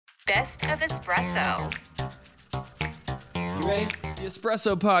Best of Espresso. You ready? The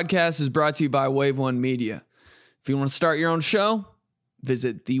Espresso Podcast is brought to you by Wave One Media. If you want to start your own show,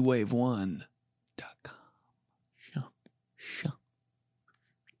 visit thewave1.com. Shop.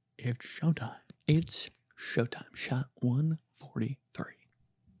 It's showtime. It's showtime. Shot 143.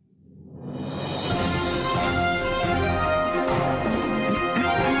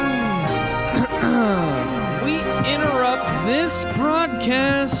 We interrupt this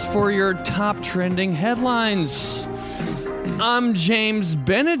broadcast for your top trending headlines. I'm James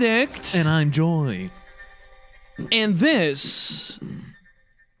Benedict. And I'm Joy. And this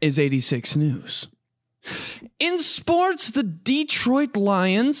is 86 News. In sports, the Detroit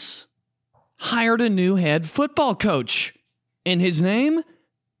Lions hired a new head football coach. And his name?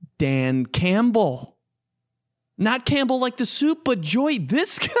 Dan Campbell. Not Campbell like the soup, but Joy,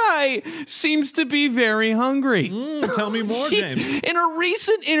 this guy seems to be very hungry. Tell me more, James. In a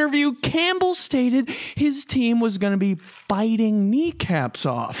recent interview, Campbell stated his team was going to be biting kneecaps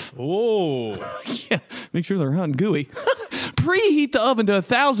off. Oh. Yeah, make sure they're hot and gooey. Preheat the oven to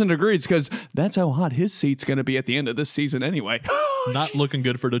 1,000 degrees because that's how hot his seat's going to be at the end of this season anyway. Not looking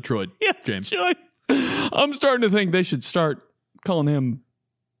good for Detroit, Yeah, James. Joy. I'm starting to think they should start calling him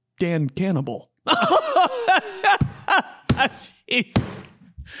Dan Cannibal. Jeez.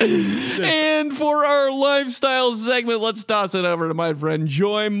 And for our lifestyle segment, let's toss it over to my friend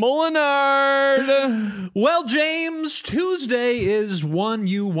Joy Molinard. Well, James, Tuesday is one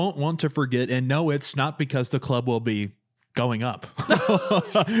you won't want to forget. And no, it's not because the club will be going up.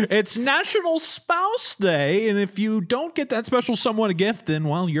 It's National Spouse Day. And if you don't get that special someone a gift, then,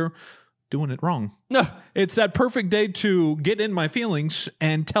 well, you're doing it wrong. No. It's that perfect day to get in my feelings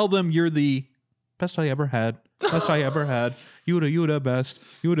and tell them you're the best I ever had. Best I ever had. You the best.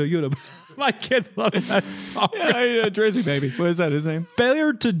 You the My kids love that song. Yeah, Tracy Baby. What is that, his name?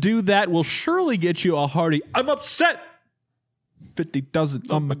 Failure to do that will surely get you a hearty, I'm upset.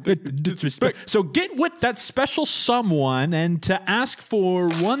 50,000 disrespect. So get with that special someone and to ask for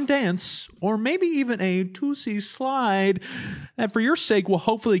one dance or maybe even a 2C slide. And for your sake, will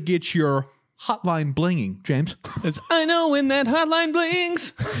hopefully get your hotline blinging, James. It's, I know when that hotline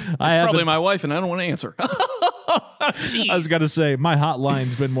blings. I Probably my wife, and I don't want to answer. I was going to say, my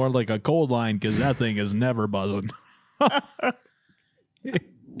hotline's been more like a cold line because that thing is never buzzing.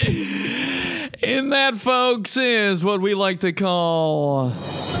 And that, folks, is what we like to call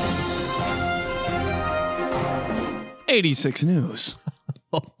 86 News.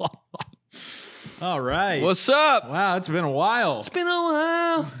 All right. What's up? Wow, it's been a while. It's been a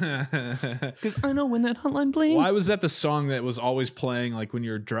while. Because I know when that hotline blings. Why was that the song that was always playing like when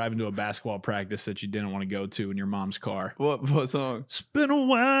you were driving to a basketball practice that you didn't want to go to in your mom's car? What song? It's been a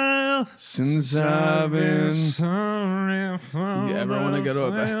while Since I've been... sorry for You ever want to go to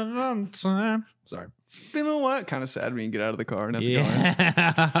a time. Sorry. It's been a while. Kind of sad when you get out of the car and have to go in.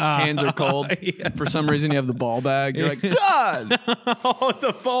 Yeah. Hands are cold. Yeah. For some reason, you have the ball bag. You're like, God! Oh,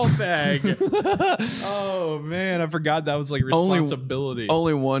 the ball bag. Oh, man. I forgot that was like responsibility.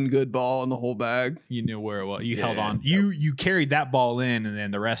 Only one good ball in the whole bag. You knew where it was. You held on. You carried that ball in, and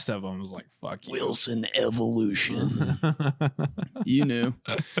then the rest of them was like, fuck you. Wilson Evolution. You knew.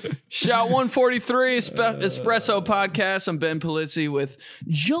 Shot 143, Espresso Podcast. I'm Ben Polizzi with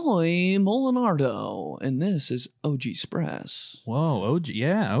Joy Molinardo. And this is OG Express. Whoa, OG.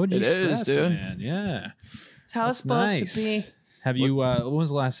 Yeah, OG It is, Express, dude. Man. Yeah. It's how it's supposed to be. Have you, when was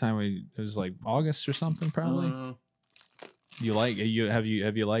the last time it was like August or something, probably? You liked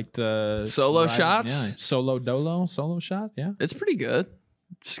Solo shots? Yeah. Solo shot? Yeah. It's pretty good.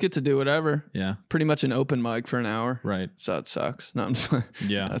 Just get to do whatever. Yeah. Pretty much an open mic for an hour. Right. So it sucks. No, I'm just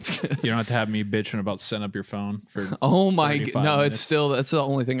Yeah. That's good. You don't have to have me bitching about setting up your phone for Oh my 35 god. No, minutes. it's still, that's the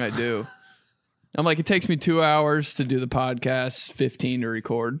only thing I do. I'm like, it takes me 2 hours to do the podcast, 15 to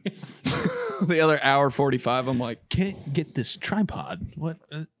record. The other hour 45, I'm like, Can't get this tripod. What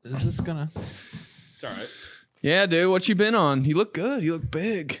is this gonna? It's all right. yeah, dude, what you been on? You look good. You look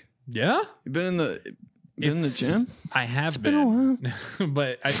big. Yeah. You been in the gym? I have It's been a while.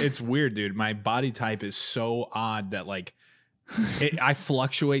 but it's weird, dude. My body type is so odd that like I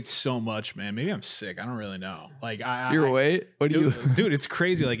fluctuate so much, man. Maybe I'm sick. I don't really know. Like Your weight? What do you? dude? It's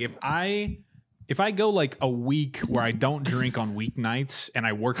crazy. Like if I go like a week where I don't drink on weeknights and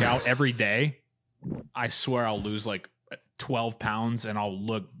I work out every day, I swear I'll lose like 12 pounds and I'll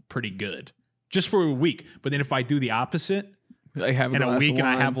look pretty good just for a week. But then if I do the opposite, I have in a week and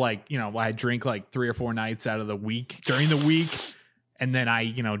I wine. have like, I drink like 3 or 4 nights out of the week during the week. And then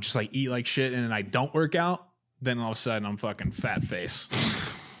I, just like eat like shit and then I don't work out. Then all of a sudden I'm fucking fat face.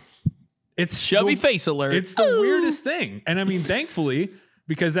 It's chubby face alert. It's the weirdest thing. And I mean, thankfully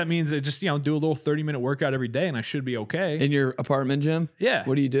because that means I just, do a little 30-minute workout every day and I should be okay. In your apartment gym? Yeah.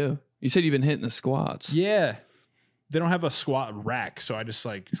 What do you do? You said you've been hitting the squats. Yeah. They don't have a squat rack, so I just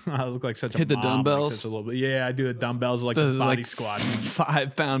I look like such a Hit the mom, dumbbells? Like such a little bit. Yeah, I do the dumbbells, like the body squats.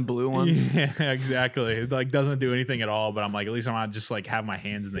 5-pound blue ones. Yeah, exactly. It doesn't do anything at all, but I'm like, at least I'm not just have my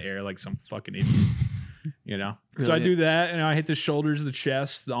hands in the air like some fucking idiot. So I do that, and I hit the shoulders, the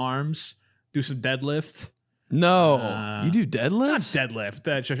chest, the arms, do some deadlift. No, you do deadlifts? Not deadlift.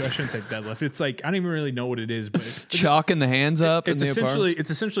 I shouldn't say deadlift. It's I don't even really know what it is, but it's chalking the hands up. It's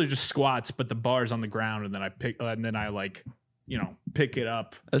essentially just squats, but the bar's on the ground, and then I pick it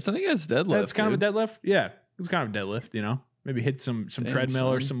up. I think that's deadlift. It's kind of a deadlift. Yeah, it's kind of a deadlift. Maybe hit some treadmill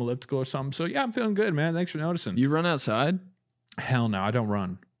or some elliptical or something. So yeah, I'm feeling good, man. Thanks for noticing. You run outside? Hell no, I don't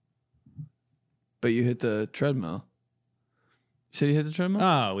run. But you hit the treadmill. You said you hit the treadmill?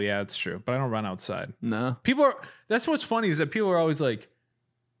 Oh, yeah, that's true. But I don't run outside. No. That's what's funny is that people are always like,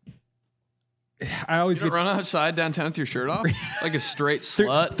 you don't run outside downtown with your shirt off? Like a straight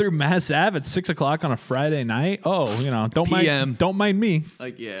slut? Through Mass Ave at 6 o'clock on a Friday night? Oh, don't mind me.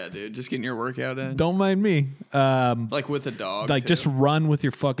 Like, yeah, dude, just getting your workout in. Don't mind me. Like with a dog, too. Just run with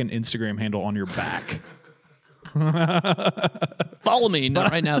your fucking Instagram handle on your back. Follow me.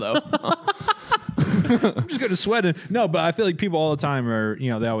 Not right now, though. I'm just going to sweat it. No, but I feel like people all the time are,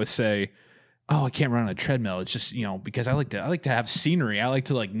 they always say, oh, I can't run on a treadmill. It's just, because I like to have scenery. I like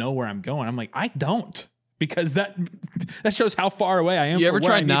to know where I'm going. I'm like, I don't, because that shows how far away I am. You ever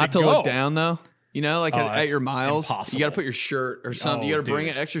try not to look down though? At your miles, impossible. You got to put your shirt or something. You got to bring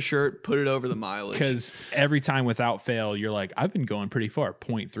an extra shirt, put it over the mileage. Because every time without fail, you're like, I've been going pretty far,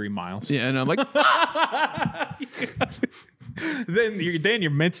 0.3 miles. Yeah, and I'm like, then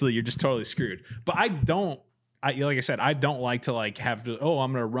you're mentally, you're just totally screwed. But I don't like to have to,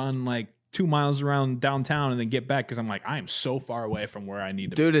 I'm going to run 2 miles around downtown and then get back, because I'm like, I am so far away from where I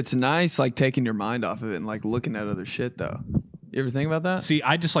need to be. Dude, it's nice taking your mind off of it and looking at other shit though. You ever think about that? See,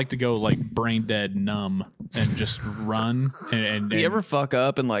 I just like to go brain dead numb and just run. And you ever fuck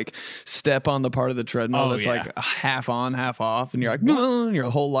up and step on the part of the treadmill that's half on, half off, and you're like, and your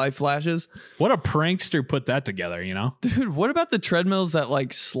whole life flashes? What a prankster put that together, Dude, what about the treadmills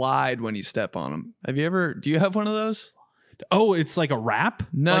that slide when you step on them? Do you have one of those? Oh, it's like a wrap?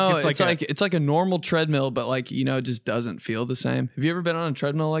 No, it's like a normal treadmill, but it just doesn't feel the same. Have you ever been on a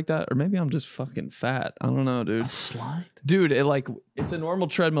treadmill like that? Or maybe I'm just fucking fat. I don't know, dude. A slide? Dude, it's a normal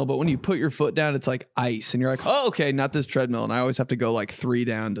treadmill, but when you put your foot down, it's like ice, and you're like, oh, okay, not this treadmill, and I always have to go 3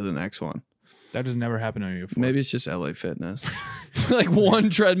 down to the next one. That has never happened to me before. Maybe it's just LA Fitness. One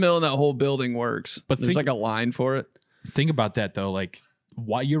treadmill in that whole building works, but there's a line for it. Think about that though.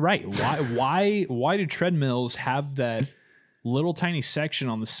 Why you're right? Why do treadmills have that little tiny section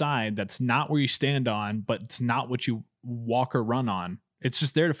on the side that's not where you stand on, but it's not what you walk or run on? It's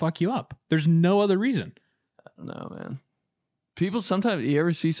just there to fuck you up. There's no other reason. I don't know, man. People sometimes, you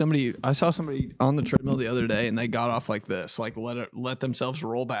ever see somebody, I saw somebody on the treadmill the other day and they got off like this, let themselves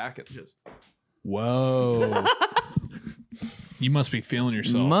roll back and just. Whoa. You must be feeling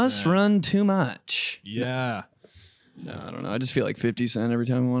yourself. Must run too much. Yeah. No, I don't know. I just feel like 50 Cent every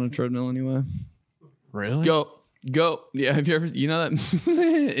time I'm on a treadmill anyway. Really? Go. Yeah, have you ever,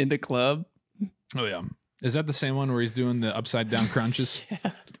 that in the club? Oh, yeah. Is that the same one where he's doing the upside down crunches?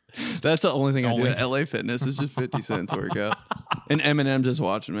 Yeah. That's the only thing I do at LA Fitness. Is just 50 Cent's workout. And Eminem just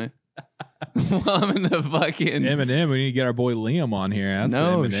watching me. While I'm in the fucking... Eminem, we need to get our boy Liam on here. That's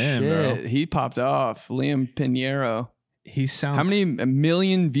Eminem, shit. bro. He popped off. Liam Pinheiro. He sounds... How many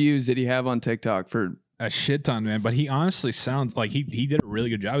million views did he have on TikTok for... A shit ton, man. But he honestly sounds like he did a really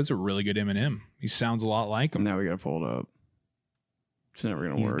good job. He's a really good Eminem. He sounds a lot like him. Now we got to pull it up. It's never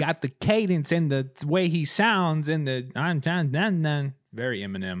going to work. He's got the cadence and the way he sounds and the... Very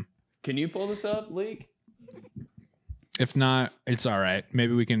Eminem. Can you pull this up, Leak? If not, it's all right.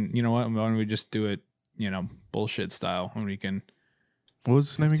 Maybe we can... You know what? Why don't we just do it, bullshit style? When we can... What was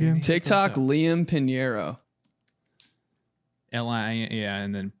his name again? TikTok Liam Pinheiro. Yeah,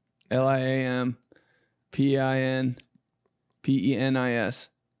 and then... LIAM PINPENIS.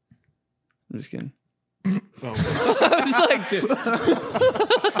 I'm just kidding. I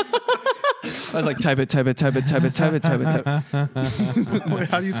was like, type it. Wait,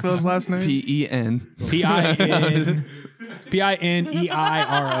 how do you spell his last name? PEN.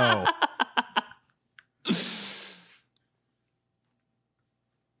 PINEIRO.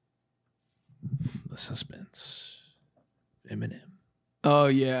 The suspense. Eminem. Oh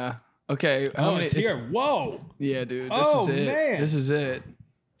yeah. Okay. It's here. Whoa. Yeah, dude. Oh, this is it. man. This is it.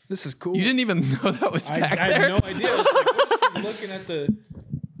 This is cool. You didn't even know that was back I there. had no idea. I was like, what is he looking at the...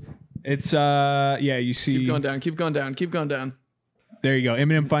 It's, you see... Keep going down. There you go.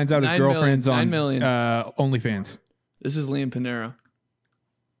 Eminem finds out his 9 girlfriend's million, on 9 million. OnlyFans. This is Liam Panero.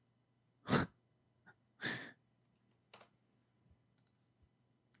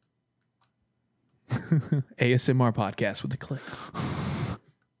 ASMR podcast with the clicks.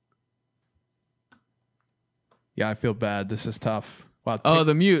 Yeah, I feel bad. This is tough. Wow. Oh,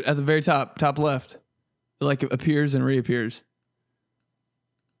 the mute at the very top left. It like appears and reappears.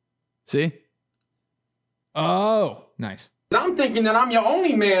 See? Oh, nice. I'm thinking that I'm your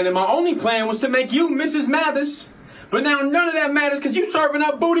only man, and my only plan was to make you Mrs. Mathers. But now none of that matters because you serving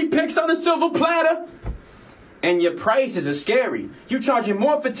up booty pics on a silver platter. And your prices are scary. You charging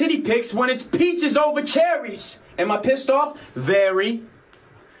more for titty pics when it's peaches over cherries. Am I pissed off? Very.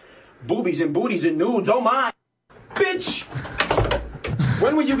 Boobies and booties and nudes, oh my. Bitch!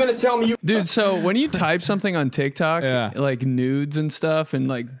 When were you gonna tell me you... Dude, so when you type something on TikTok, Yeah. like nudes and stuff and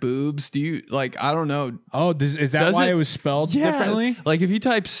like boobs, do you, like, I don't know. Oh, is that why it was spelled differently? Like if you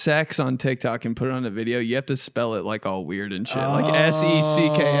type sex on TikTok and put it on a video, you have to spell it like all weird and shit. Like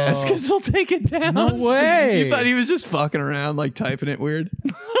SECKS, because they'll take it down. No way. You thought he was just fucking around, like typing it weird.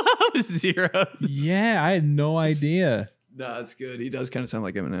 Zeros. Yeah, I had no idea. No, it's good. He does kind of sound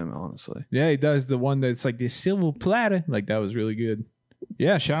like Eminem, honestly. Yeah, he does. The one that's like the silver platter. Like that was really good.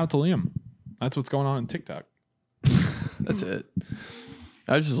 Yeah, shout out to Liam. That's what's going on in TikTok. That's it.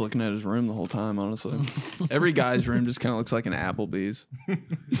 I was just looking at his room the whole time, honestly. Every guy's room just kind of looks like an Applebee's.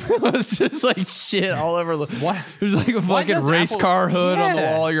 It's just like shit all over. What? There's like a fucking does race car hood on the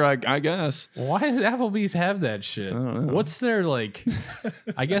Yeah. wall. You're like, I guess. Why does Applebee's have that shit? I don't know. What's their like?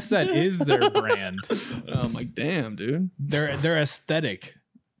 I guess that is their brand. I'm like, damn, dude. Their aesthetic.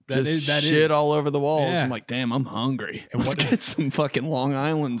 That Just is shit all over the walls. Yeah. I'm like, damn, I'm hungry. And Let's what- get some fucking Long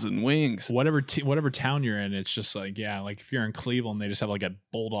Islands and wings. whatever town you're in, it's just like, yeah, like if you're in Cleveland, they just have like a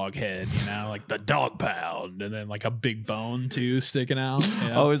bulldog head, you know, like the dog pound, and then like a big bone too sticking out.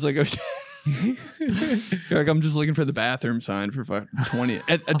 Yeah. I was like, you're like, I'm just looking for the bathroom sign for fucking 20.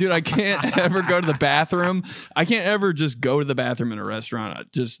 Dude, I can't ever go to the bathroom. I can't ever just go to the bathroom in a restaurant.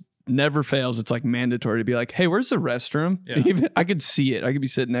 It just never fails. It's like mandatory to be like, hey, where's the restroom? Yeah. Even, I could see it. I could be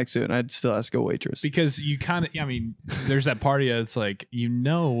sitting next to it and I'd still ask a waitress. Because you kind of, I mean, there's that party that's like, you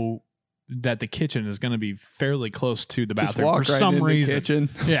know, that the kitchen is going to be fairly close to the Just bathroom walk for right some in the reason. kitchen.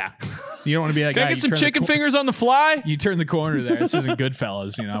 Yeah. You don't want to be like, Can I "Ah, get you some turn the chicken cor- fingers on the fly? You turn the corner there. This isn't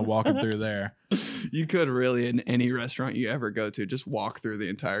Goodfellas, you know, walking through there. You could really, in any restaurant you ever go to, just walk through the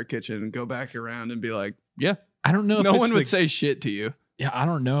entire kitchen and go back around and be like, yeah. I don't know if No it's one the- would say shit to you. Yeah, I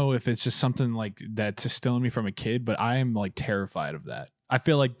don't know if it's just something like that's instilling me from a kid, but I am like terrified of that. I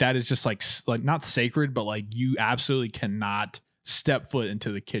feel like that is just like not sacred, but like you absolutely cannot step foot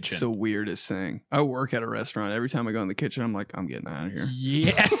into the kitchen. It's the weirdest thing. I work at a restaurant. Every time I go in the kitchen, I'm like, I'm getting out of here.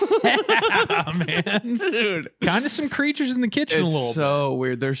 yeah, man, dude. Kind of some creatures in the kitchen a little It's so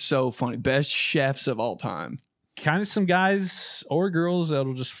weird. They're so funny. Best chefs of all time. bit. Kind of some guys or girls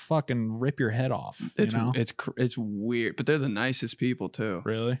that'll just fucking rip your head off. It's you know? it's weird, but they're the nicest people too.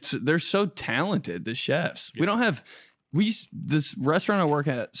 Really? So they're so talented. The chefs. We don't have. This restaurant I work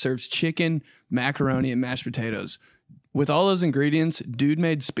at serves chicken, macaroni, and mashed potatoes. With all those ingredients, dude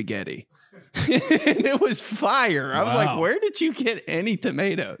made spaghetti. And it was fire. I was like, Wow. where did you get any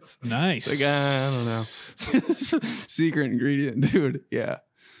tomatoes? Nice. Like, I don't know. Secret ingredient, dude. Yeah.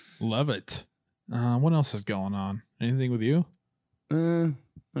 Love it. What else is going on? Anything with you? Not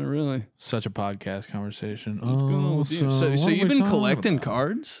really. Such a podcast conversation. What's going on with you? what So are you've we been talking collecting about?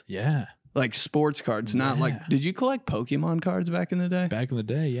 cards? Yeah. Like sports cards, not like. Yeah. Did you collect Pokemon cards back in the day? Back in the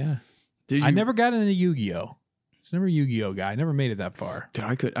day, yeah. Did you? I never got into Yu-Gi-Oh. I was never a Yu-Gi-Oh guy. I never made it that far. Dude,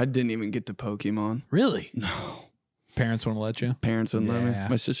 I didn't even get to Pokemon. Really? No. Parents wouldn't let you? Parents wouldn't let me. Yeah.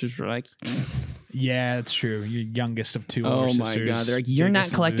 My sisters were like, Yeah, it's true. You're youngest of two oh older my sisters. God. They're like, you're not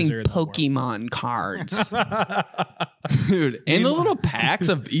Biggest collecting loser in the world." Pokemon cards. Dude, and the little packs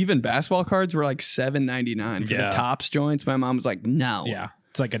of even basketball cards were like $7.99 for Yeah. the Tops joints. My mom was like, no. Yeah.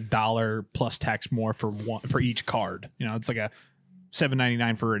 It's like $1 plus tax more for each card. You know, it's like a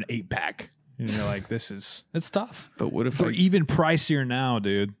 $7.99 for an 8-pack. And you're like, it's tough. But what if They're I even pricier now,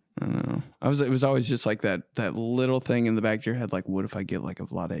 dude. I don't know. It was always just like that little thing in the back of your head, like, what if I get like a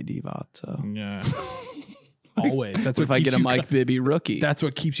Vlade Divac? So Yeah. Always. That's what what if I keeps get a you Mike Bibby rookie? That's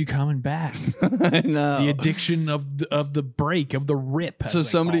what keeps you coming back. I know. The addiction of the break, of the rip. as So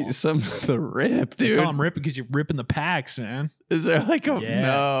they call 'em. the rip, They dude. call 'em rip because you're ripping the packs, man. Is there like a Yeah.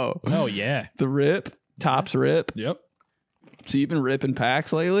 no? Oh yeah. The rip, Tops rip. Yep. So you've been ripping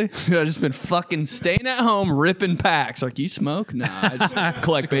packs lately? I've just been fucking staying at home ripping packs. Like, you smoke? No, I just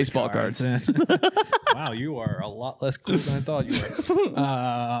collect baseball cards. Wow, you are a lot less cool than I thought you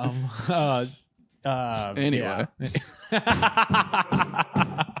were. Anyway.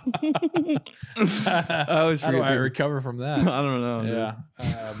 I always How do forget I the- recover from that? I don't know. dude. Yeah.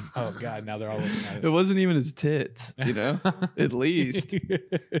 Oh God, now they're all looking at us. It wasn't even his tits, you know. At least.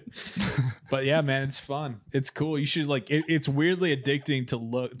 But yeah, man, it's fun. It's cool. You should it's weirdly addicting to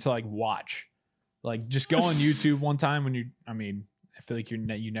watch. Like just go on YouTube one time when I feel like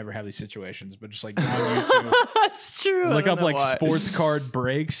you never have these situations, but just like on YouTube, That's true. look up like sports card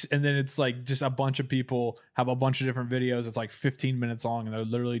breaks, and then it's like just a bunch of people have a bunch of different videos. It's like 15 minutes long, and they're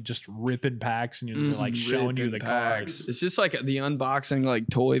literally just ripping packs, and you're like showing you the cards. It's just like the unboxing like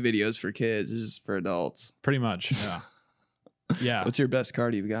toy videos for kids. It's just for adults. Pretty much, yeah. Yeah. What's your best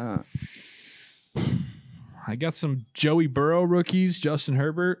card you've got? I got some Joey Burrow rookies, Justin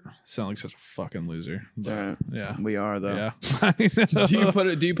Herbert. Sound like such a fucking loser. But, Alright. yeah. We are though. Yeah.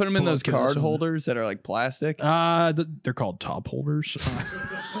 Do you put them in those Bucket or card something. holders that are like plastic? They're called top holders.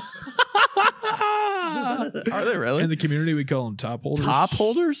 Are they really? In the community, we call them top holders. Top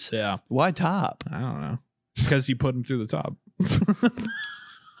holders? Yeah. Why top? I don't know. Because you put them through the top.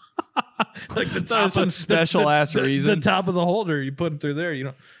 Like the top some special ass reason. The top of the holder, you put them through there. You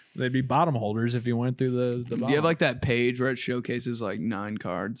know, they'd be bottom holders if you went through the bottom. Do you have like that page where it showcases like 9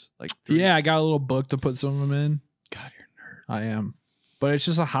 cards? Like 3? Yeah, I got a little book to put some of them in. God, you're a nerd. I am. But it's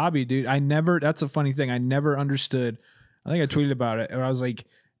just a hobby, dude. That's a funny thing. I never understood. I think I tweeted about it. And I was like,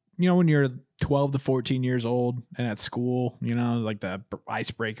 you know, when you're 12 to 14 years old and at school, you know, like the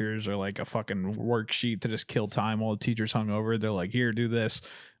icebreakers or like a fucking worksheet to just kill time while the teacher's hungover. They're like, here, do this.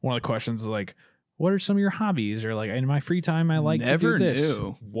 One of the questions is like, what are some of your hobbies? Or like, in my free time, I like Never to do this.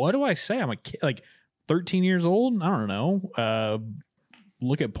 knew. What do I say? I'm a kid, like 13 years old. I don't know.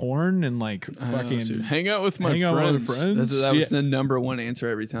 Look at porn and like fucking hang out with my hang out friends. with my friends. That was Yeah. the number one answer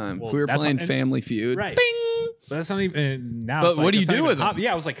every time. Well, If we were that's playing not- Family Feud. Right. Bing. But that's not even now. But it's like, what do you it's not do even with them? hobby.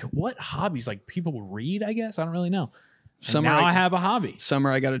 Yeah, I was like, what hobbies? Like people read, I guess. I don't really know. And Summer, now I have a hobby.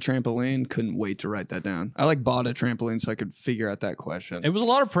 Summer, I got a trampoline. Couldn't wait to write that down. I like bought a trampoline so I could figure out that question. It was a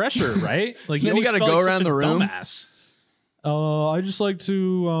lot of pressure, right? Like Then you always gotta felt go like around such the a room. Dumbass. I just like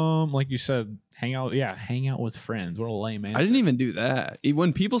to, like you said, hang out. Yeah, hang out with friends. What a lame answer. I didn't even do that.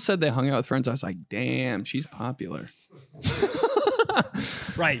 When people said they hung out with friends, I was like, damn, she's popular.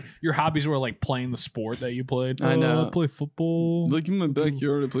 Right. Your hobbies were like playing the sport that you played. I know. I play football. Look in my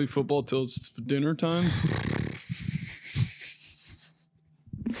backyard. I play football till it's dinner time.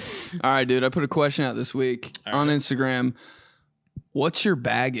 All right, dude. I put a question out this week on Instagram. What's your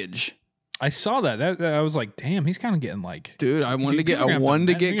baggage? I saw that. I was like, damn, he's kind of getting like. Dude, I wanted to get you're gonna have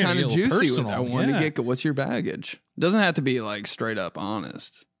to- kind you're of gonna get a little juicy with it. I personal, wanted to yeah. get what's your baggage? It doesn't have to be like straight up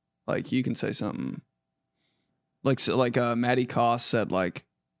honest. Like you can say something like Maddie Koss said, like,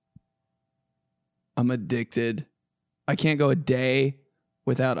 I'm addicted. I can't go a day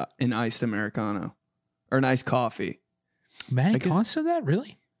without an iced Americano or an iced coffee. Maddie I guess- Koss said that?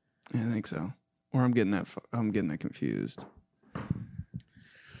 Really? I think so. Or I'm getting that confused.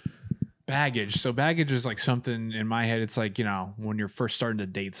 Baggage. So baggage is like something in my head. It's like, you know, when you're first starting to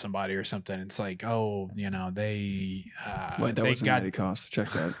date somebody or something, it's like, oh, you know, they Wait, that they wasn't got Maddie Koss.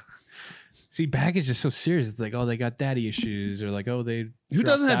 Check that. see, baggage is so serious. It's like, oh, they got daddy issues, or like, oh, they Who dropped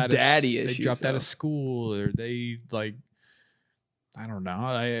doesn't have out of- daddy They issues, dropped out though? of school, or they like, I don't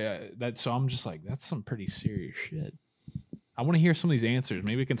know. So I'm just like, that's some pretty serious shit. I want to hear some of these answers.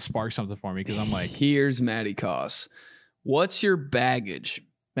 Maybe it can spark something for me because I'm like, Here's Maddie Koss. What's your baggage?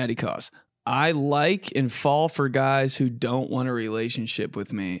 Maddie Koss. I like and fall for guys who don't want a relationship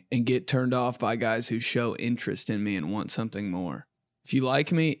with me and get turned off by guys who show interest in me and want something more. If you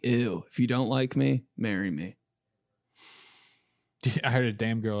like me, ew. If you don't like me, marry me. I heard a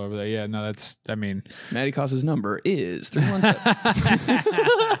damn girl over there. Yeah, no, that's, I mean, Maddie Koss's number is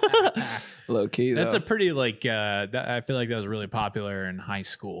 317. Low key, though. that's a pretty like, I feel like that was really popular in high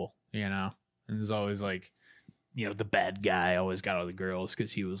school, you know? And there's always like, you know, the bad guy always got all the girls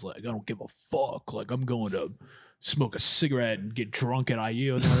because he was like, I don't give a fuck. Like, I'm going to smoke a cigarette and get drunk at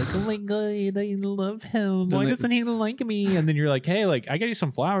IU. And they're like, oh my God, I love him. Why doesn't he like me? And then you're like, hey, like, I got you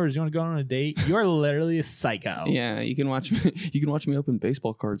some flowers. You want to go on a date? You are literally a psycho. Yeah, you can watch me. You can watch me open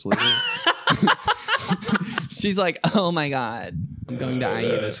baseball cards later. She's like, "Oh my God, I'm going to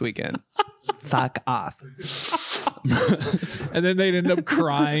IU this weekend. Fuck off." And then they'd end up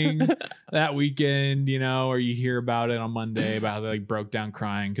crying that weekend, you know, or you hear about it on Monday about how they like broke down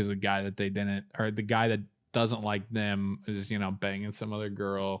crying because the guy that they didn't, or the guy that doesn't like them is, you know, banging some other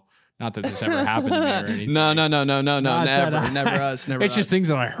girl. Not that this ever happened to me or anything. No, Not never that us, never. It's us. just things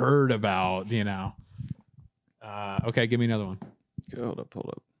that I heard about, you know. Okay, give me another one. Hold up.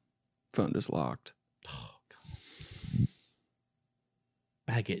 Phone just locked.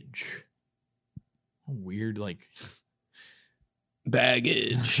 Baggage. Weird, like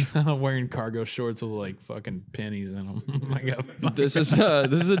baggage. wearing cargo shorts with like fucking pennies in them. I got This is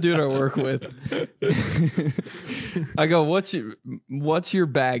a dude I work with. I go, what's your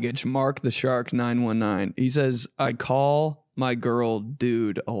baggage? Mark the Shark 919. He says, I call my girl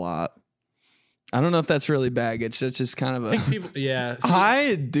dude a lot. I don't know if that's really baggage. That's just kind of a. Yeah,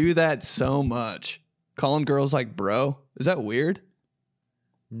 I do that so much. Calling girls like bro. Is that weird?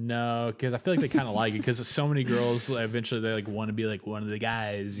 No, because I feel like they kind of like it because so many girls eventually they like want to be like one of the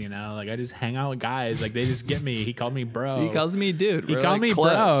guys, you know? Like I just hang out with guys, like they just get me. He called me bro. He calls me dude. He We're called like me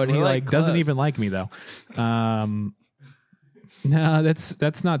close. bro, and We're he like doesn't close. even like me though. No,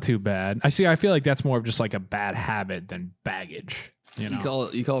 that's not too bad. I feel like that's more of just like a bad habit than baggage. You know,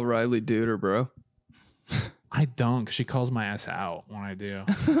 You call Riley dude or bro? I don't, because she calls my ass out when I do.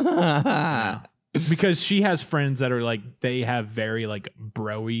 Yeah. Because she has friends that are like they have very like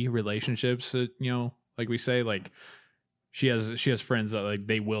bro-y relationships that, you know, like we say, like she has friends that like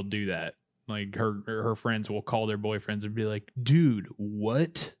they will do that. Like her friends will call their boyfriends and be like, dude,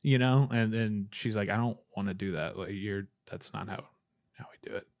 what? You know? And then she's like, I don't want to do that. Like that's not how we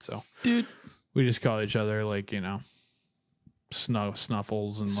do it. So Dude. we just call each other like, you know,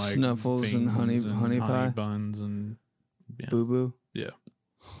 snuffles and like Snuffles and beans honey pie buns and yeah. Boo boo. Yeah.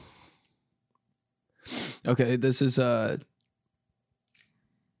 Okay, this is okay,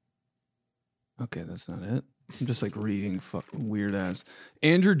 that's not it. I'm just like reading weird ass.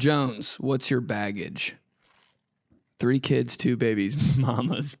 Andrew Jones, what's your baggage? 3 kids, 2 babies.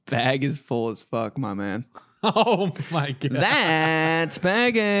 Mama's bag is full as fuck, my man. Oh my god. That's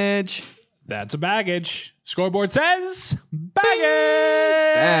baggage. That's a baggage. Scoreboard says baggage.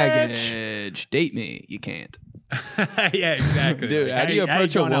 Baggage. Date me. You can't. Yeah, exactly. Dude, Like, how do you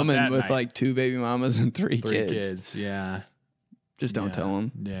approach a going out woman that with night? like 2 baby mamas and 3 3 kids? Yeah. Just don't tell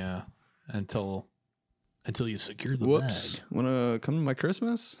them. Yeah. Until you secure the Whoops. bag. Want to come to my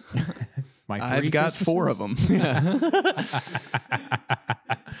Christmas? My 3 I've got 4 of them. Yeah.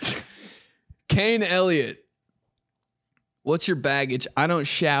 Kane Elliott. What's your baggage? I don't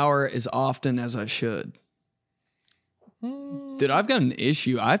shower as often as I should. Dude, I've got an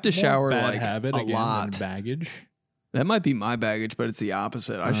issue. I have to shower bad like habit a again than lot. baggage. That might be my baggage, but it's the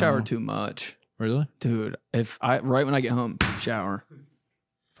opposite. I shower too much. Really? Dude, right when I get home, shower.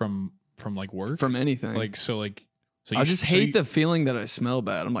 From like work? From anything. So I just hate the feeling that I smell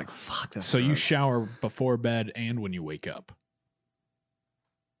bad. I'm like, fuck that. So you shower before bed and when you wake up.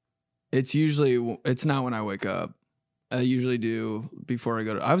 It's not when I wake up. I usually do before I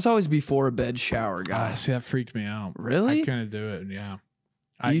go to. I was always before a bed shower guy. See, that freaked me out. Really? I couldn't do it. Yeah.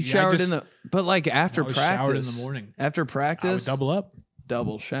 You showered but like after I was practice. showered in the morning. After I would practice,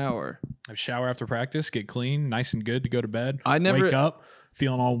 double shower. I shower after practice, get clean, nice and good to go to bed. I never wake up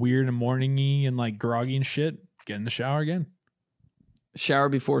feeling all weird and morningy and like groggy and shit. Get in the shower again. Shower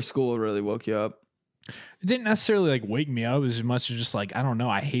before school really woke you up. It didn't necessarily like wake me up as much as just like, I don't know.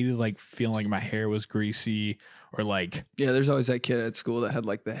 I hated like feeling like my hair was greasy or like. Yeah, there's always that kid at school that had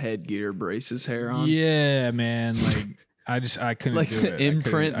like the headgear braces hair on. Yeah, man. Like I couldn't Like do the it.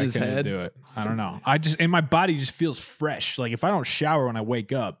 imprint in his I couldn't head? do it. I don't know. And my body just feels fresh. Like if I don't shower when I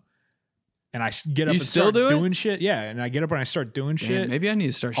wake up and I get up You and still start do it? doing shit. Yeah. And I get up and I start doing Man, shit. maybe I need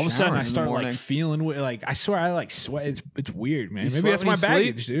to start All of a sudden I showering in the start like morning. feeling like I swear I like sweat. It's weird, man. You Maybe sweat that's when my you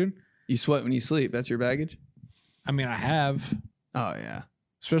sleep? baggage, dude. You sweat when you sleep. That's your baggage? I mean, I have, Oh yeah.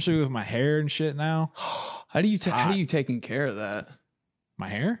 especially with my hair and shit now. How do you taking care of that? My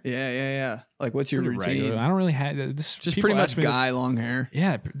hair? Yeah. Like what's your Pretty routine? regular. I don't really have this. Just people pretty much ask me this- guy long hair.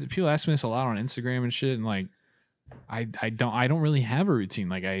 Yeah, people ask me this a lot on Instagram and shit, and like, I don't really have a routine.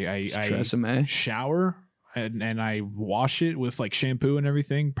 Like I Tresemme. shower and I wash it with like shampoo and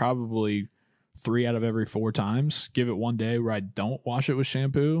everything. Probably 3 out of every 4 times. Give it one day where I don't wash it with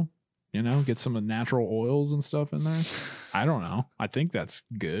shampoo. You know, get some of the natural oils and stuff in there. I don't know. I think that's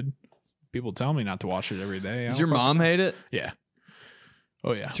good. People tell me not to wash it every day. Does your mom hate it? Yeah.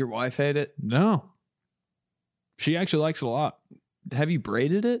 Oh yeah. Does your wife hate it? No. She actually likes it a lot. Have you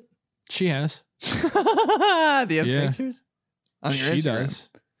braided it? She has. Do you have Yeah. pictures? On your She Instagram? does.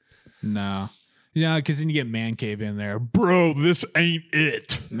 No. Yeah, because then you get man cave in there. Bro, this ain't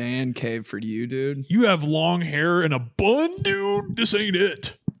it. Man cave for you, dude. You have long hair and a bun, dude. This ain't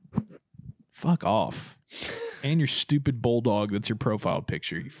it. Fuck off. And your stupid bulldog that's your profile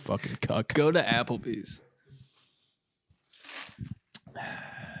picture, you fucking cuck. Go to Applebee's.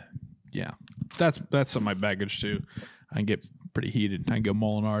 Yeah. That's some of my baggage too. I can get pretty heated. I can go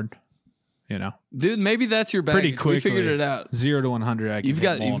Molinard. You know. Dude, maybe that's your baggage. Pretty quickly. We figured it out. 0 to 100. I can You've hit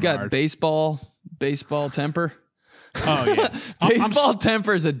got Molinard. baseball temper. Oh yeah, Baseball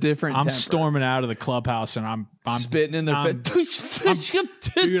temper is a different I'm temper. storming out of the clubhouse and I'm Spitting in their face.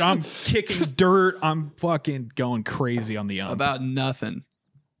 dude, I'm kicking dirt. I'm fucking going crazy on the ump. About nothing.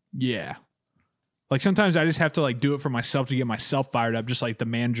 Yeah. Like sometimes I just have to like do it for myself to get myself fired up, just like the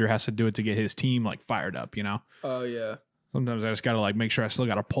manager has to do it to get his team like fired up, you know? Oh, yeah. Sometimes I just got to like make sure I still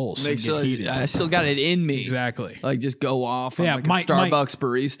got a pulse. Make and sure get heated. I still got it in me. Exactly. Like just go off on Yeah, like a my- Starbucks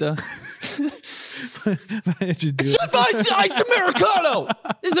barista. Why did you do it? Iced Americano.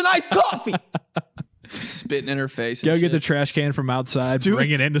 It's an iced coffee. Spitting in her face. Go and get the shit. trash can from outside, Dude.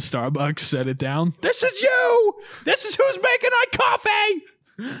 bring it into Starbucks, set it down. This is you. This is who's making our coffee.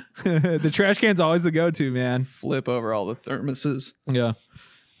 The trash can's always the go-to, man. Flip over all the thermoses. Yeah.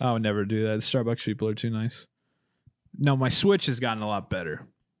 I would never do that. The Starbucks people are too nice. No, my Switch has gotten a lot better.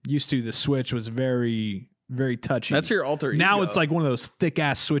 Used to, the Switch was very, very touchy. That's your alter ego. Now it's like one of those thick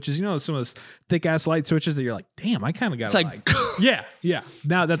ass switches. You know, some of those thick ass light switches that you're like, damn, I kind of got It's like yeah.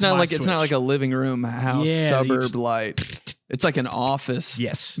 Now that's it's not my like it's not Switch. like a living room house Yeah, you suburb just- light. It's like an office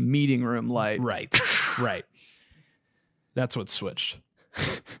yes, meeting room light. right. That's what's switched.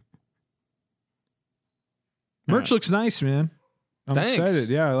 Merch looks nice, man. I'm Thanks. excited.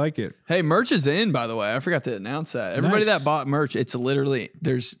 Yeah, I like it. Hey, merch is in, by the way. I forgot to announce that. Everybody Nice. that bought merch, it's literally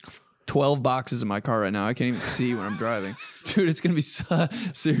there's 12 boxes in my car right now. I can't even see when I'm driving. Dude, it's going to be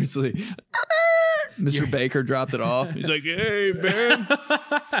seriously. Mr. Baker dropped it off. He's like, "Hey, man,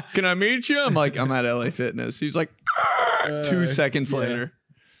 can I meet you?" I'm like, "I'm at LA Fitness." He's like, 2 seconds yeah. later.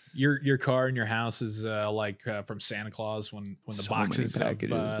 Your car in your house is like from Santa Claus when the So many boxes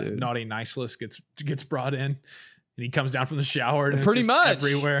packages, of dude. naughty nice list gets brought in, and he comes down from the shower. And it's Pretty just much.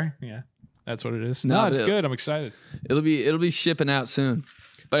 everywhere. Yeah, that's what it is. No, No, but it's it- good. I'm excited. It'll be shipping out soon.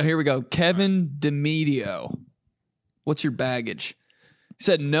 But here we go. Kevin DeMedio. What's your baggage? He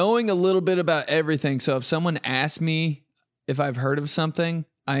said, knowing a little bit about everything. So if someone asks me if I've heard of something,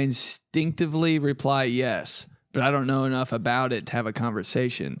 I instinctively reply yes, but I don't know enough about it to have a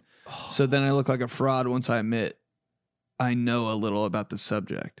conversation. So then I look like a fraud once I admit I know a little about the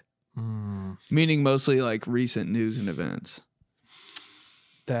subject. Meaning mostly like recent news and events.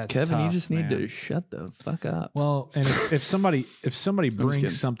 That's Kevin, you tough, just need man. to shut the fuck up. Well, and if somebody kidding.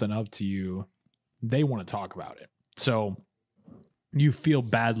 brings something up to you, they want to talk about it. So you feel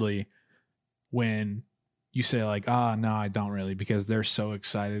badly when you say like, no, I don't really, because they're so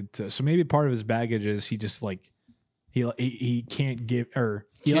excited to. So maybe part of his baggage is he just like he can't give, or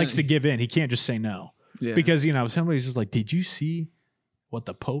he likes to give in. He can't just say no. Yeah. Because, you know, somebody's just like, did you see what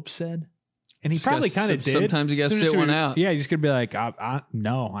the Pope said? And he Just probably gotta- kind of did. sometimes you gotta So sit just one gonna- out. Yeah, you're just going to be like,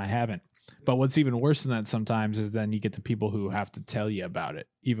 no, I haven't. But what's even worse than that sometimes is then you get the people who have to tell you about it,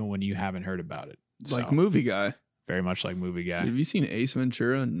 even when you haven't heard about it. Like So, movie guy. very much like movie guy. Have you seen Ace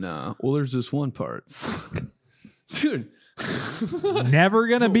Ventura? No. Well, there's this one part. Dude. Never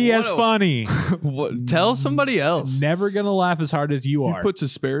going to be What as a- funny. What? Tell somebody else. Never going to laugh as hard as you He are. puts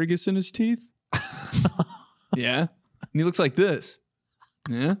asparagus in his teeth. Yeah. And he looks like this.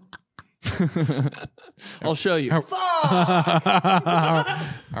 Yeah. I'll show you. Are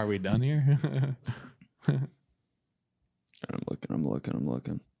we done here? I'm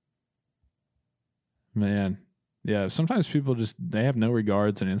looking. Man. Yeah, sometimes people they have no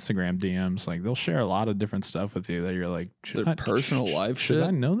regards in Instagram DMs. Like they'll share a lot of different stuff with you that you're like, Their personal life should shit.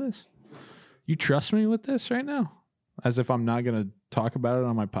 I know this? You trust me with this right now? As if I'm not going to talk about it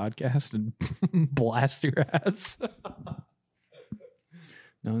on my podcast and blast your ass.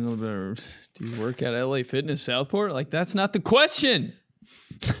 No, do you work at LA Fitness Southport? Like, that's not the question.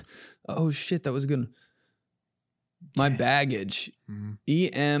 Oh, shit. That was good. My baggage.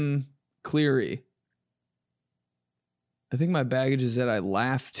 E.M. Cleary. I think my baggage is that I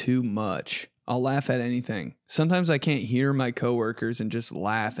laugh too much. I'll laugh at anything. Sometimes I can't hear my coworkers and just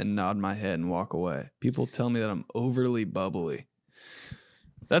laugh and nod my head and walk away. People tell me that I'm overly bubbly.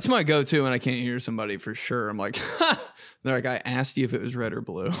 That's my go-to when I can't hear somebody for sure. I'm like, they're like, I asked you if it was red or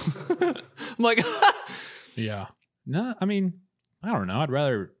blue. I'm like, Yeah. No, I mean, I don't know. I'd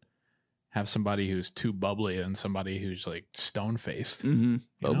rather have somebody who's too bubbly than somebody who's like stone-faced. mm-hmm.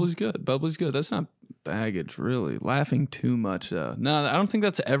 know? Bubbly's good. Bubbly's good. That's not baggage, really. Laughing too much, though. No, I don't think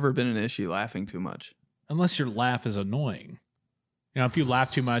that's ever been an issue, laughing too much. Unless your laugh is annoying. You know, if you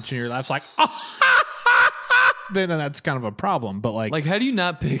laugh too much and your laugh's like, then that's kind of a problem. But Like, how do you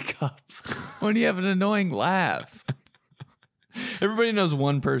not pick up when you have an annoying laugh? Everybody knows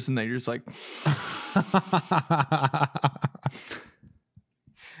one person that you're just like,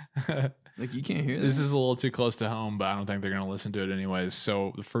 like you can't hear that. This is a little too close to home, but I don't think they're going to listen to it anyways.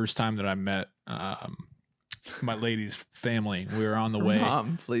 So the first time that I met my lady's family. We were on the way.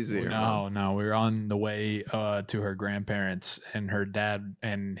 Mom, please be your mom. No, we were on the way to her grandparents, and her dad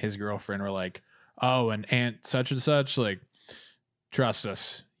and his girlfriend were like, "Oh, and Aunt such and such, like, trust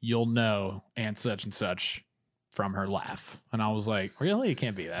us, you'll know Aunt such and such from her laugh." And I was like, "Really? It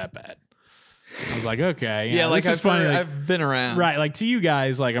can't be that bad." I was like, "Okay, Yeah, like it's funny. Like, I've been around, right? Like to you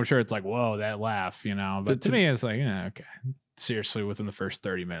guys, like I'm sure it's like, whoa, that laugh, you know. But to me, it's like, yeah, okay." Seriously, within the first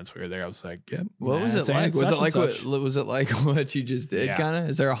 30 minutes we were there, I was like, "Yep." What was it like? Was it like what you just did? Yeah. Kind of.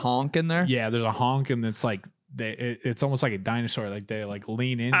 Is there a honk in there? Yeah, there's a honk, and it's like it's almost like a dinosaur. Like they like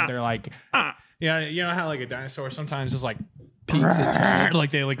lean in. They're like, yeah, you know how like a dinosaur sometimes just like Peeks its head. like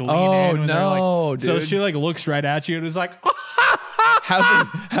they like lean Oh in. When no, they're like, dude. so she like looks right at you and is like,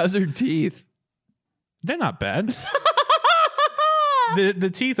 how's her teeth? they're not bad. The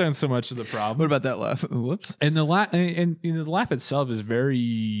teeth aren't so much of the problem. What about that laugh? Whoops. And the laugh and you know, the laugh itself is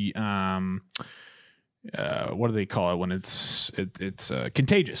very what do they call it when it's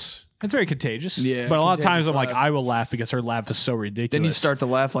contagious. It's very contagious. Yeah, but a lot of times contagious I'm like, laugh. I will laugh because her laugh is so ridiculous. Then you start to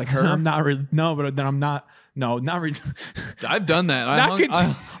laugh like her. I'm not really but then I'm not. No, not really. I've done that.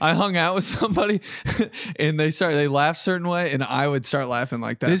 I hung out with somebody, and they laugh a certain way, and I would start laughing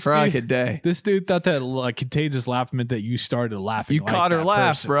like that for like a day. This dude thought that like contagious laugh meant that you started laughing. You like caught her that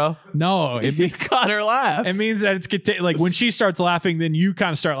laugh, person. bro. No, You caught her laugh. it means that it's like when she starts laughing, then you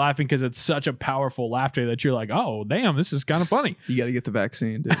kind of start laughing because it's such a powerful laughter that you're like, oh damn, this is kind of funny. You got to get the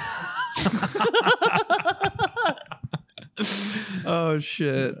vaccine, dude. Oh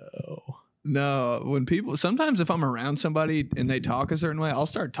shit. No, when people sometimes if I'm around somebody and they talk a certain way, I'll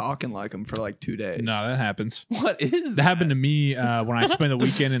start talking like them for like 2 days. No, that happens. What is That happened to me when I spent the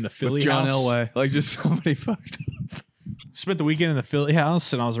weekend in the Philly with John house. Elway? Like just somebody fucked up. Spent the weekend in the Philly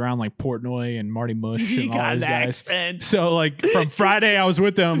house, and I was around like Portnoy and Marty Mush and all those guys. So like from Friday I was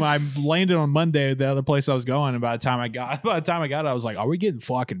with them. I landed on Monday, the other place I was going. And by the time I got it, I was like, "Are we getting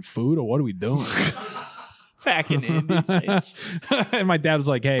fucking food or what are we doing?" Fucking Indies. And my dad was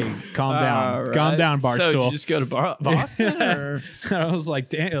like, "Hey, calm down, Right. calm down, So did Barstool." you just go to Boston? Or? I was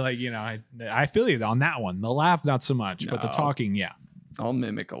like, damn, like you know, I feel you on that one. The laugh, not so much, but the No. talking, yeah. I'll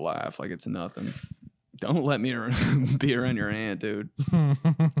mimic a laugh like it's nothing. Don't let me be around your aunt, dude.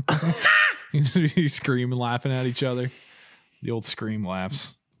 You scream and laughing at each other. The old scream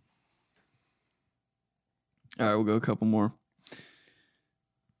laughs. All right, we'll go a couple more.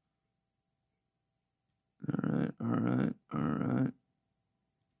 All right.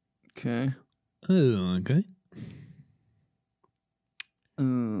 Okay. Okay.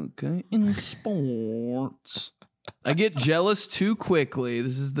 Okay. In sports, I get jealous too quickly.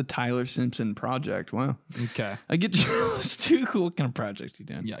 This is the Tyler Simpson project. Wow. Okay. I get jealous too quickly. What kind of project you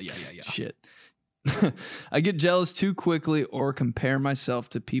doing? Yeah. Shit. I get jealous too quickly or compare myself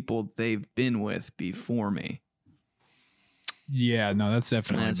to people they've been with before me. Yeah, no, that's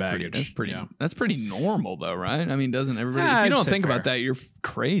definitely baggage. That's pretty normal though, right? I mean, doesn't everybody? Yeah, if you don't I'd say think fair. about that, you're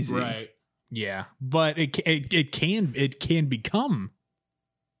crazy. Right. Yeah, but it can become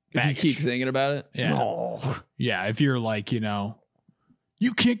If you baggage. keep thinking about it. Yeah. No. Yeah, if you're like, you know,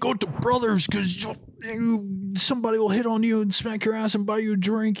 you can't go to Brothers because somebody will hit on you and smack your ass and buy you a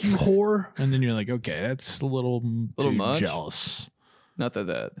drink, you whore. And then you're like, okay, that's a little too much? jealous. Not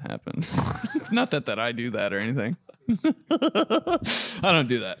that happened. Not that I do that or anything. I don't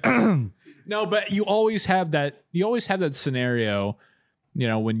do that. No, but you always have that. You always have that scenario, you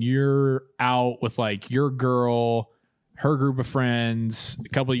know, when you're out with like your girl, her group of friends, a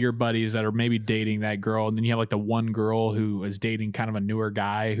couple of your buddies that are maybe dating that girl, and then you have like the one girl who is dating kind of a newer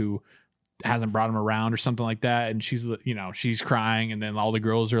guy who hasn't brought him around or something like that, and she's, you know, she's crying, and then all the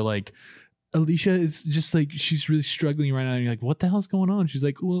girls are like, Alicia is just like, she's really struggling right now, and you're like, what the hell's going on? She's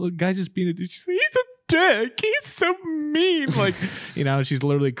like, well, the guy's just being a dude. She's like, he's a dick. He's so mean. Like, you know, she's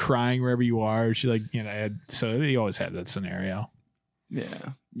literally crying wherever you are. She's like, you know, so you always have that scenario.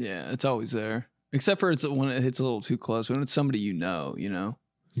 Yeah, it's always there. Except for it's when it hits a little too close. When it's somebody you know.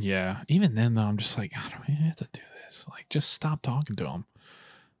 Yeah. Even then, though, I'm just like, I don't have to do this. Like, just stop talking to him.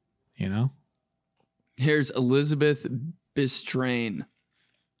 You know? Here's Elizabeth Bistrain.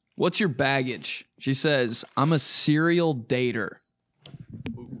 What's your baggage? She says, I'm a serial dater.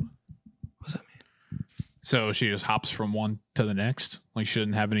 What's that mean? So she just hops from one to the next. Like, she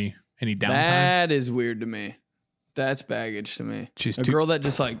didn't have any downtime. That is weird to me. That's baggage to me. She's a girl that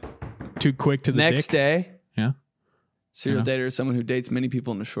just like too quick to the next dick. day. Yeah. Serial dater is someone who dates many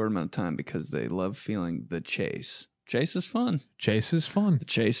people in a short amount of time because they love feeling the chase. Chase is fun. Chase is fun. The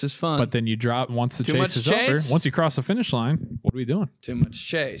chase is fun. But then you drop once the Too chase much is chase? over. Once you cross the finish line, what are we doing? Too much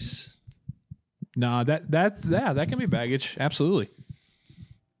chase. No, that can be baggage. Absolutely.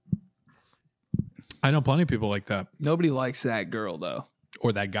 I know plenty of people like that. Nobody likes that girl though.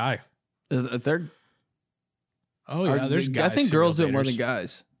 Or that guy. They're. Oh, yeah. There's guys. I think girls do it more daters. than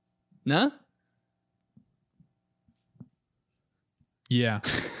guys. No? Yeah.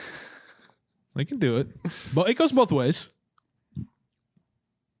 They can do it. But it goes both ways.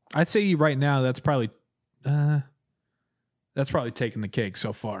 I'd say right now that's probably taking the cake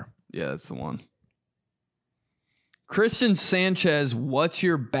so far. Yeah, that's the one. Christian Sanchez, what's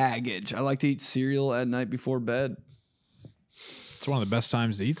your baggage? I like to eat cereal at night before bed. It's one of the best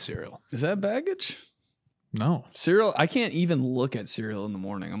times to eat cereal. Is that baggage? No. Cereal, I can't even look at cereal in the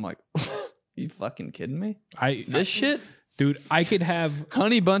morning. I'm like, you fucking kidding me? This shit? Dude, I could have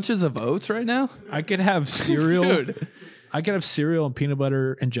Honey bunches of oats right now? I could have cereal. Dude. I could have cereal and peanut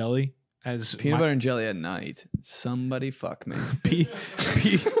butter and jelly as Peanut butter and jelly at night. Somebody fuck me.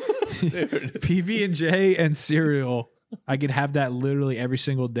 PB&J and cereal. I could have that literally every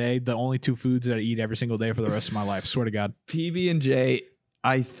single day. The only two foods that I eat every single day for the rest of my life. Swear to God. PB&J,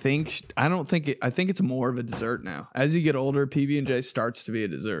 I think it's more of a dessert now. As you get older, PB&J starts to be a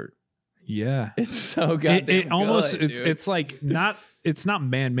dessert. Yeah. It's so goddamn it almost good, it's like not it's not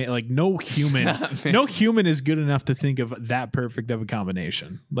man-made. Like no human is good enough to think of that perfect of a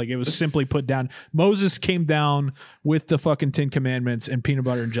combination. Like it was simply put down. Moses came down with the fucking 10 Commandments and peanut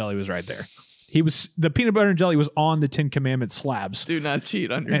butter and jelly was right there. The peanut butter and jelly was on the 10 Commandment slabs. Do not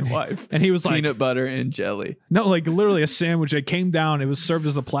cheat on your wife. And he was like, peanut butter and jelly. No, like literally a sandwich that came down. It was served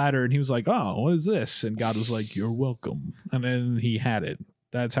as a platter. And he was like, oh, what is this? And God was like, you're welcome. And then he had it.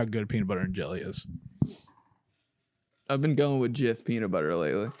 That's how good peanut butter and jelly is. I've been going with Jif peanut butter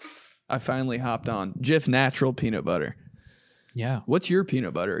lately. I finally hopped on Jif natural peanut butter. Yeah. What's your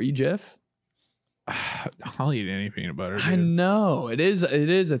peanut butter? Are you Jif? I'll eat any peanut butter. Dude. I know it is a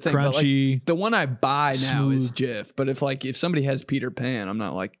thing. Crunchy, but like, the one I buy now smooth. is Jif. But if somebody has Peter Pan, I'm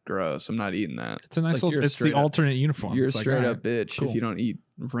not like gross. I'm not eating that. It's a nice like, little. It's the alternate uniform. You're it's a like, straight all up bitch cool. if you don't eat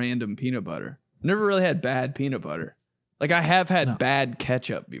random peanut butter. Never really had bad peanut butter. Like I have had bad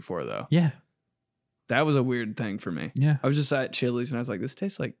ketchup before though. Yeah. That was a weird thing for me. Yeah. I was just at Chili's and I was like, this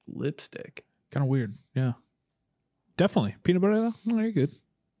tastes like lipstick. Kind of weird. Yeah. Definitely. Peanut butter though? Oh, you're good.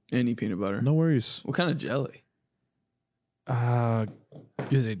 Any peanut butter. No worries. What kind of jelly?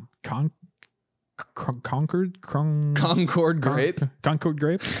 Is it Concord grape? Concord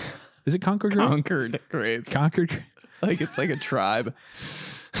grape? Is it Concord grape? Concord grape. Concord grape. Like it's like a tribe.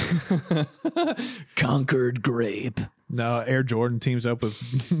 Concord grape. No, Air Jordan teams up with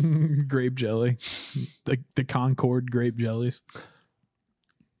grape jelly. The Concord grape jellies.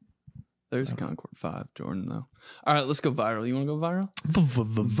 There's Concord 5, Jordan, though. All right, let's go viral. You want to go viral?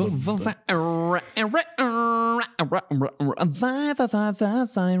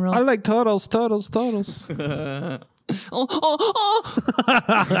 I like turtles.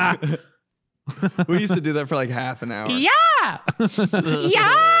 We used to do that for like half an hour. Yeah!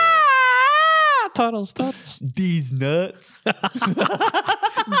 Yeah! Turtles. These nuts.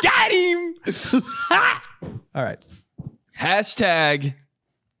 Got him! All right. Hashtag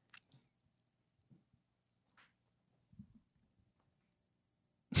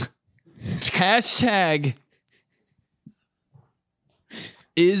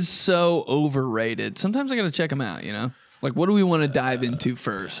is so overrated. Sometimes I got to check them out, you know? Like, what do we want to dive into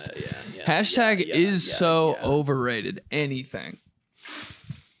first? Hashtag is so overrated. Anything.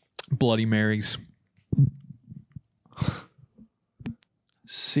 Bloody Marys.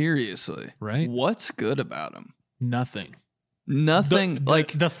 Seriously. Right? What's good about them? Nothing. Nothing.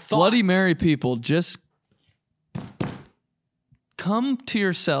 The thought. Bloody Mary people, just come to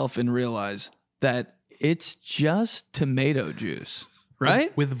yourself and realize that it's just tomato juice,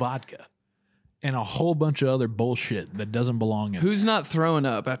 right? With vodka. And a whole bunch of other bullshit that doesn't belong in. Who's not throwing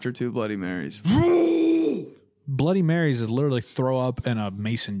up after 2 Bloody Marys? Bloody Marys is literally throw up in a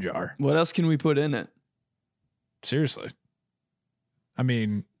mason jar. What else can we put in it? Seriously. I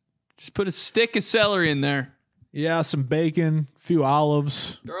mean, just put a stick of celery in there. Yeah, some bacon, a few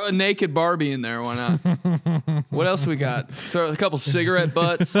olives. Throw a naked Barbie in there. Why not? What else we got? Throw a couple cigarette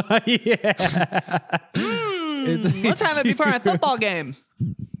butts. Yeah. Let's have it before our football game.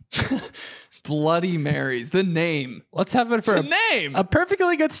 Bloody Marys. The name. Let's have it for the name. A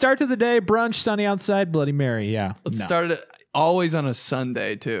perfectly good start to the day. Brunch, sunny outside, Bloody Mary. Yeah. Let's start it always on a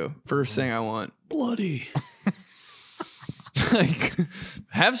Sunday, too. First thing I want. Bloody. Like,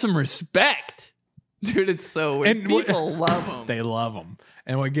 have some respect. Dude, it's so weird. And people love them. They love them.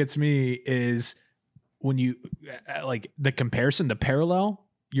 And what gets me is when you, like, the comparison, the parallel,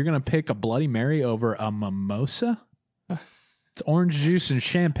 you're going to pick a Bloody Mary over a mimosa? It's orange juice and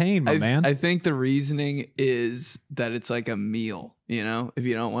champagne, my man. I think the reasoning is that it's like a meal. You know, if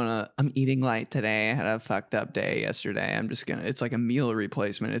you don't want to, I'm eating light today. I had a fucked up day yesterday. I'm just gonna. It's like a meal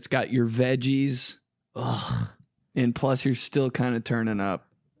replacement. It's got your veggies, and plus you're still kind of turning up.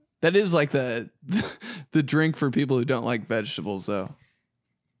 That is like the drink for people who don't like vegetables, though.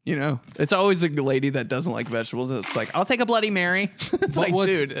 You know, it's always a lady that doesn't like vegetables. It's like, I'll take a Bloody Mary. It's like,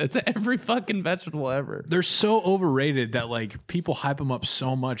 dude, it's every fucking vegetable ever. They're so overrated that like people hype them up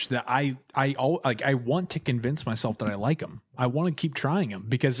so much that I want to convince myself that I like them. I want to keep trying them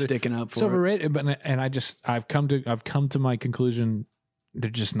because Sticking up for it's overrated. But I've come to my conclusion. They're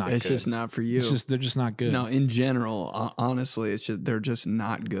just not. It's good. just not for you. They're just not good. No, in general, honestly, they're just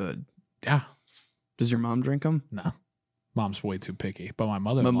not good. Yeah. Does your mom drink them? No. Mom's way too picky, but my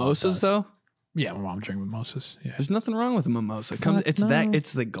mother Mimosas though? Yeah, my mom drinks mimosas. Yeah, there's nothing wrong with a mimosa.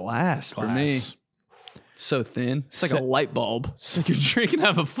 It's the glass for me. It's so thin. It's like a light bulb. It's like you're drinking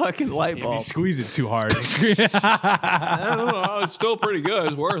out of a fucking light bulb. You squeeze it too hard. I don't know. It's still pretty good.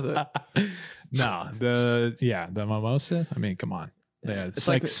 It's worth it. No, the mimosa. I mean, come on. Yeah, it's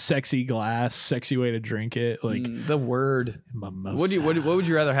like sexy glass, sexy way to drink it. Like the word mimosa. What would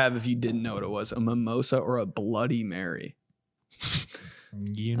you rather have if you didn't know what it was? A mimosa or a Bloody Mary?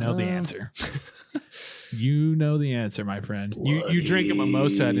 You know the answer. You know the answer, my friend. You drink a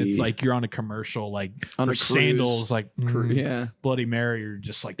mimosa and it's like you're on a commercial, like on for a sandals, like yeah, Bloody Mary. You're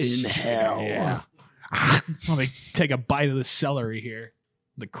just like in hell. Yeah. Let me take a bite of the celery here.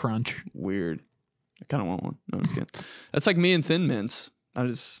 The crunch. Weird. I kind of want one. No, I'm just kidding. That's like me and Thin Mints.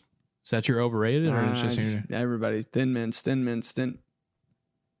 Is that your overrated or everybody Thin Mints?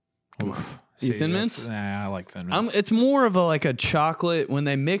 You Thin Mints? Nah, I like Thin Mints. It's more of a chocolate. When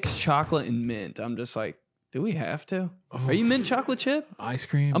they mix chocolate and mint, I'm just like, do we have to? Are you mint chocolate chip? Ice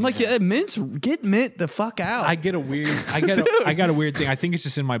cream? I'm like, yeah, get mint the fuck out. I got a weird thing. I think it's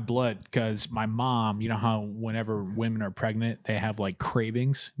just in my blood because my mom, you know how whenever women are pregnant, they have like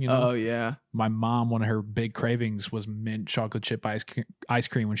cravings, you know? Oh, yeah. My mom, one of her big cravings was mint chocolate chip ice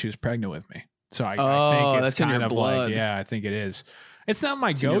cream when she was pregnant with me. So I think it's that's in kind your of blood. like, yeah, I think it is. It's not my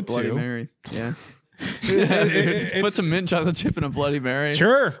It's in your go-to. Bloody Mary. Yeah. Put some mint chocolate chip in a Bloody Mary.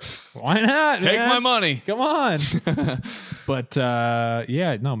 Sure. Why not? Take man? my money. Come on. But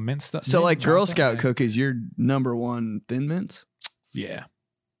yeah, no, mint stuff. So mint like Girl chocolate, Scout cookies, you're number one Thin Mints? Yeah.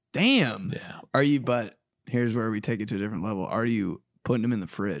 Damn. Yeah. Are you, but here's where we take it to a different level. Are you putting them in the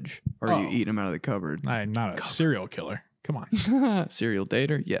fridge or are you eating them out of the cupboard? I'm not a serial killer. Come on. Serial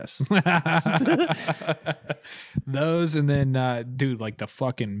dater? Yes. Those and then dude, like the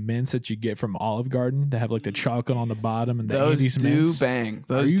fucking mints that you get from Olive Garden to have like the chocolate on the bottom and the Those Andes do mints. bang.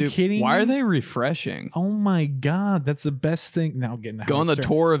 Are you kidding Why me? are they refreshing? Oh my god, that's the best thing. Now getting Go on the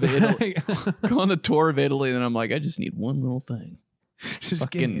tour of Italy. Go on the tour of Italy, and I'm like, I just need one little thing. Just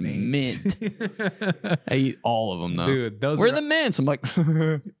fucking mint. I eat all of them though. Dude, those Where are are the mints? I'm like,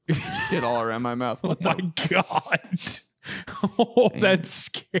 shit all around my mouth. Oh my god. Oh, that's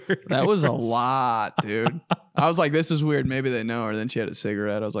scary. That was a lot, dude. I was like, this is weird. Maybe they know her. Then she had a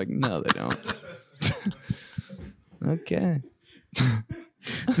cigarette. I was like, no, they don't. Okay.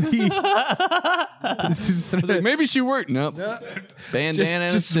 I was like, maybe she worked. Nope. Bandana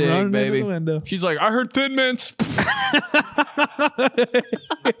and a cig, baby. She's like, I heard Thin Mints.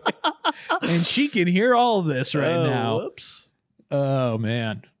 And she can hear all of this right now. Whoops. Oh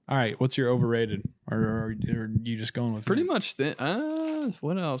man. All right, what's your overrated? Or are you just going with Pretty me? much thin.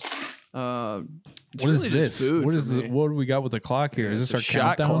 What else? What is this? What do we got with the clock here? Is this It's a our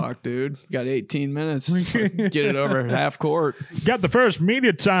shot countdown? clock, dude? Got 18 minutes. Get it over half court. Got the first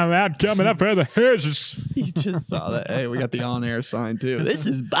media timeout coming up for the Hazes. You just saw that. Hey, we got the on-air sign too. This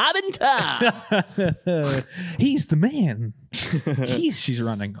is Bob and Tom. He's the man. She's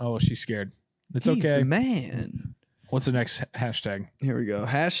running. Oh, she's scared. It's He's okay. the man. What's the next hashtag? Here we go.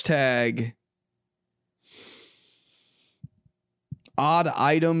 Hashtag odd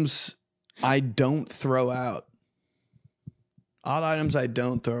items I don't throw out. Odd items I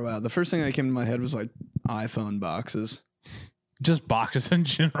don't throw out. The first thing that came to my head was like iPhone boxes. Just boxes in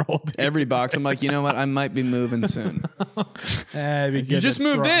general. Dude. Every box. I'm like, you know what? I might be moving soon. You just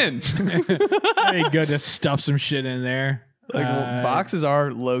moved in. It'd be good to stuff some shit in there. Like boxes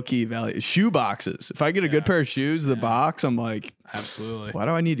are low key value. Shoe boxes. If I get a good pair of shoes, the box, I'm like, absolutely. Why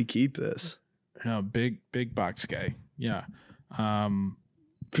do I need to keep this? No, big box guy. Yeah.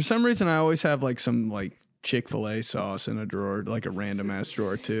 For some reason, I always have like some like Chick-fil-A sauce in a drawer, like a random ass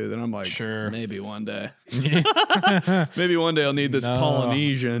drawer too, then I'm like, Sure. maybe one day. Maybe one day I'll need this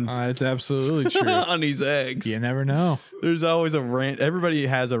Polynesian It's absolutely true. on these eggs. You never know. There's always everybody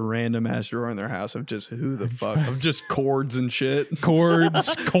has a random ass drawer in their house of just who the fuck, of just cords and shit.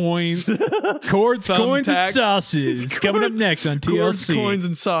 Cords, coins, coins, and sauces. Coming up next on TLC. Cords, coins,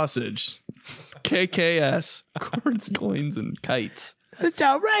 and sausage. KKS. Cords, coins, and kites. It's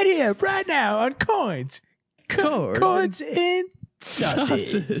out right here, right now on coins. Coins and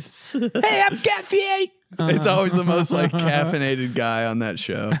Sauces. Hey, I'm Caffeine. It's always the most like caffeinated guy on that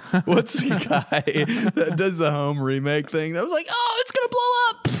show. What's the guy that does the home remake thing? That was like, oh, it's gonna blow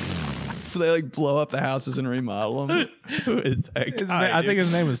up. They like blow up the houses and remodel them. Who is that guy? I think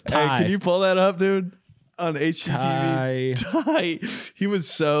his name was Ty. Hey, can you pull that up, dude? On HGTV. Ty. He was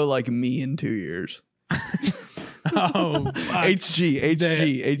so like me in 2 years. Oh,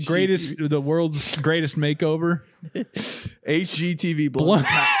 HG. Greatest, the world's greatest makeover. HGTV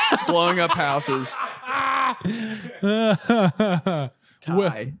blowing up houses.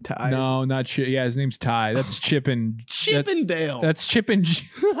 Ty. No, not Chip. Yeah, his name's Ty. That's Chippendale. That's Chippendale.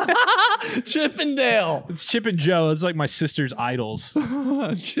 It's Chip and Joe. It's like my sister's idols.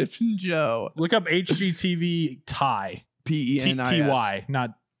 Chip and Joe. Look up HGTV Ty. PENIS. TY.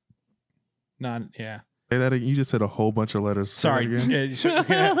 Not. Yeah. Say that again. You just said a whole bunch of letters. Sorry. TY,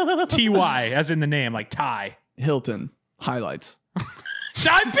 as in the name, like Ty. Hilton. Highlights.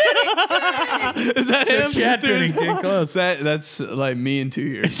 Ty Pennington! Is that him? Chad Pennington, close. That's like me in 2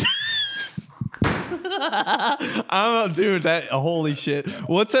 years. I don't know, dude. Holy shit.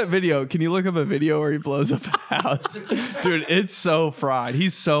 What's that video? Can you look up a video where he blows up a house? Dude, it's so fried.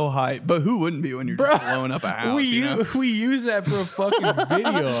 He's so hyped. But who wouldn't be when you're just blowing up a house? We use that for a fucking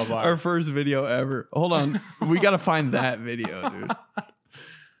video of our first video ever. Hold on. We got to find that video, dude.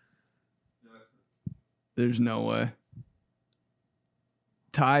 There's no way.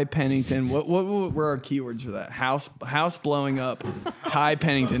 Ty Pennington. What were our keywords for that? House blowing up. Ty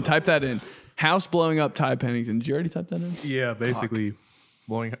Pennington. Type that in. House blowing up. Ty Pennington. Did you already type that in? Yeah, basically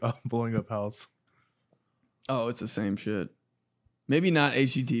blowing up house. Oh, it's the same shit. Maybe not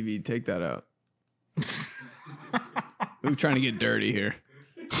HGTV. Take that out. We're trying to get dirty here.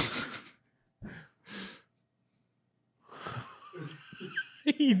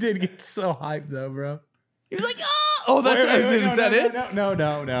 He did get so hyped though, bro. He was like, oh, that's is that it? No.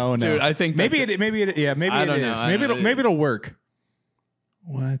 Dude, I think maybe it is. Maybe it'll work.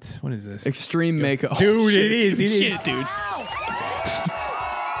 What is this? Extreme makeup. Dude, oh, shit, it is. Dude, it shit, is. dude.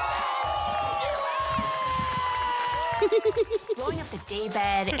 Blowing up the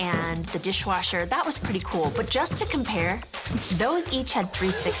daybed and the dishwasher, that was pretty cool. But just to compare, those each had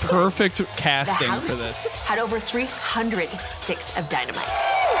 3 sticks of dynamite. Perfect casting The for house this. had over 300 sticks of dynamite.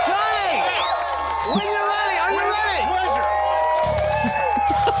 Johnny! When you're ready, are you ready?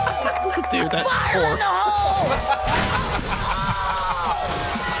 Dude, that's Fire in the hole!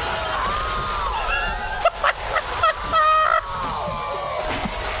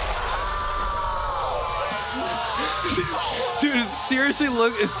 Dude, it seriously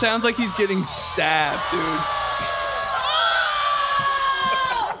it sounds like he's getting stabbed, dude.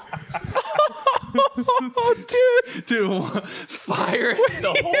 Oh, dude, fire in the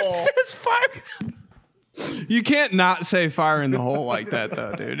hole. It says fire. You can't not say fire in the hole like that,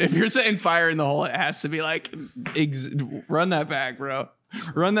 though, dude. If you're saying fire in the hole, it has to be like, run that back, bro.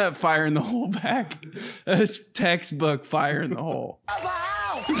 Run that fire in the hole back. That's textbook fire in the hole.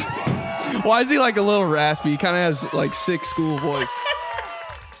 Why is he like a little raspy? He kind of has like sick school voice.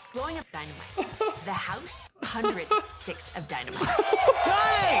 Blowing up dynamite. The house, 100 sticks of dynamite.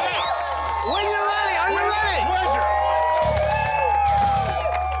 Johnny! When you're ready, are you ready?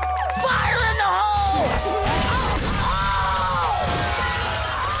 Fire in the hole!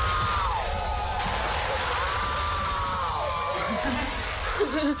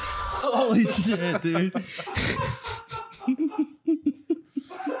 Holy shit, dude.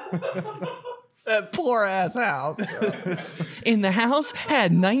 That poor ass house. And the house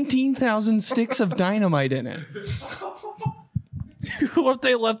had 19,000 sticks of dynamite in it. What if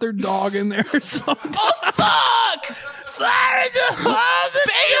they left their dog in there or something? Oh, fuck! Fire in the hole!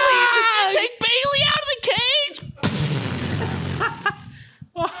 Bailey! Take Bailey out of the cage!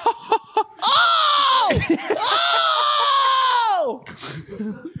 Oh!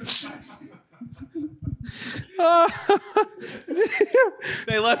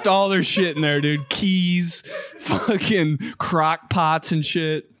 They left all their shit in there, dude. Keys, fucking crock pots and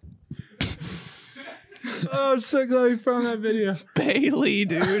shit. Oh, I'm so glad we found that video. Bailey,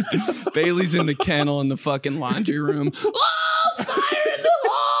 dude. Bailey's in the kennel in the fucking laundry room. Oh, fire in the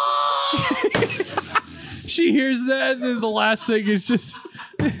hole! She hears that, and then the last thing is just.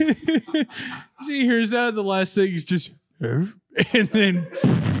 She hears that, and the last thing is just. And then.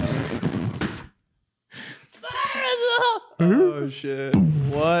 Oh shit!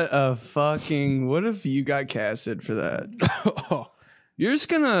 What if you got casted for that? You're just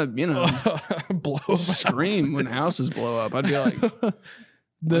gonna, Blow up scream when houses blow up. I'd be like,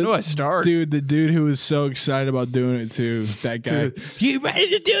 when do I start? Dude, the dude who was so excited about doing it too. That guy. You ready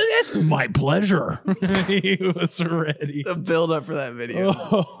to do this? My pleasure. He was ready. The build up for that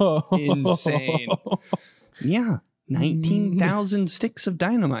video. Insane. Yeah. 19,000 sticks of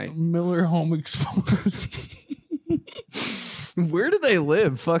dynamite. Miller Home explosion. Where do they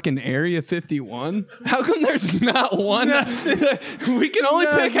live? Fucking Area 51? How come there's not one? We can only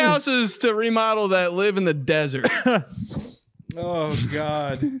pick houses to remodel that live in the desert. Oh,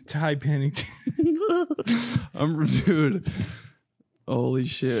 God. Ty Pennington. Dude. Holy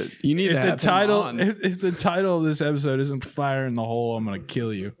shit. You need to have the title. him on. If the title of this episode isn't Fire in the Hole, I'm going to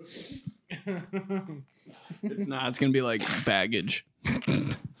kill you. It's not. It's going to be like baggage.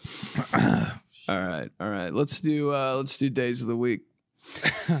 All right. Let's do days of the week.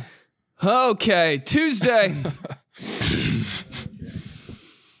 Okay, Tuesday.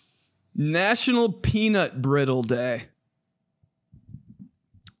 National Peanut Brittle Day.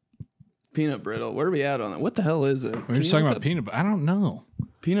 Peanut brittle. Where are we at on that? What the hell is it? We're just talking about peanut butter. I don't know.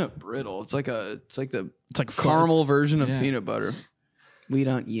 Peanut brittle. It's like caramel version of peanut butter. We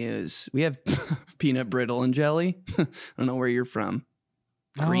have peanut brittle and jelly. I don't know where you're from.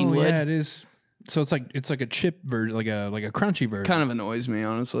 Greenwood. Oh, yeah, it is. So it's like a chip version, like a crunchy version. Kind of annoys me,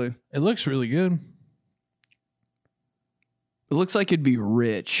 honestly. It looks really good. It looks like it'd be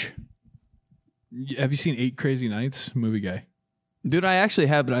rich. Have you seen 8 Crazy Nights? Movie guy. Dude, I actually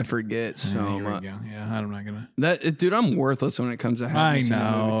have, but I forget so much. Yeah, I'm not gonna. Dude, I'm worthless when it comes to having seen a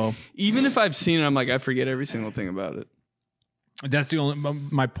movie. I know. Even if I've seen it, I'm like, I forget every single thing about it. That's the only.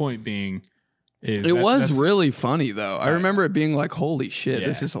 My point being, is it was really funny though. I remember it being like, "Holy shit,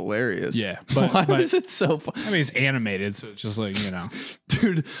 this is hilarious." Yeah, but why is it so funny? I mean, it's animated, so it's just like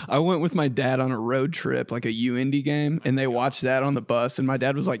Dude, I went with my dad on a road trip, like a UIndy game, and they watched that on the bus, and my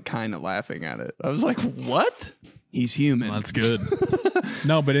dad was like, kind of laughing at it. I was like, "What?" He's human. That's good.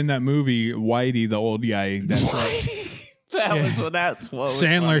 No, but in that movie, Whitey, the old guy, that's That's what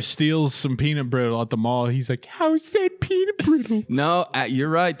Sandler funny. steals some peanut brittle at the mall. He's like, "How's that peanut brittle?" No, you're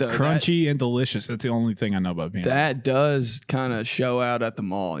right though. Crunchy and delicious. That's the only thing I know about peanut. That does kind of show out at the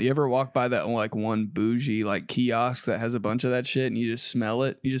mall. You ever walk by that like one bougie like kiosk that has a bunch of that shit, and you just smell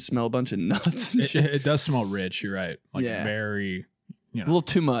it? You just smell a bunch of nuts and shit. It does smell rich. You're right. Like very, a little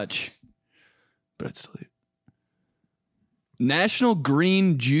too much, but it's delicious. National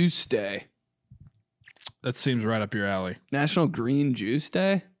Green Juice Day. That seems right up your alley. National Green Juice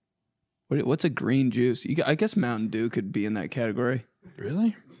Day? What's a green juice? I guess Mountain Dew could be in that category.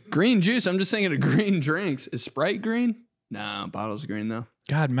 Really? Green juice? I'm just thinking of green drinks. Is Sprite green? No, bottle's green though.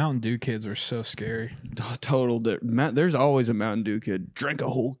 God, Mountain Dew kids are so scary. There's always a Mountain Dew kid. Drank a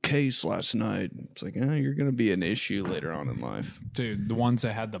whole case last night. It's like, you're going to be an issue later on in life. Dude, the ones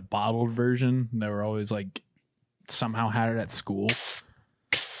that had the bottled version, they were always like, somehow had it at school.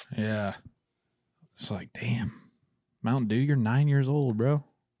 Yeah. It's like, damn. Mountain Dew, you're 9 years old, bro.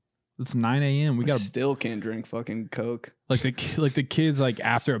 It's 9 a.m. We still can't drink fucking Coke. Like the kids like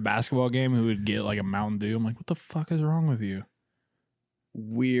after a basketball game who would get like a Mountain Dew. I'm like, what the fuck is wrong with you?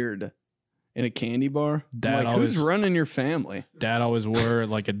 Weird. In a candy bar? Dad who's running your family? Dad always wore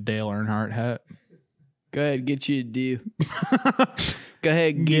like a Dale Earnhardt hat. Go ahead, get you a Dew. Go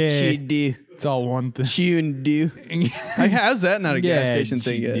ahead, get you a Dew. It's all one thing. Chew and Dew. How's that not a gas station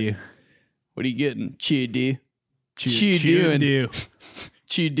thing yet? Dew. What are you getting? Chew Dew. Chew Dew.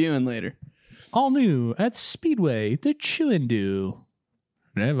 Chew doing later. All new at Speedway, the Chew and Dew.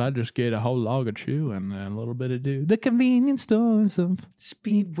 Then I just get a whole log of chew and a little bit of dew. The convenience stores of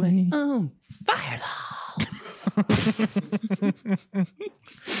Speedway. Oh, fire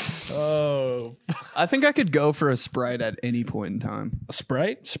Oh. I think I could go for a Sprite at any point in time. A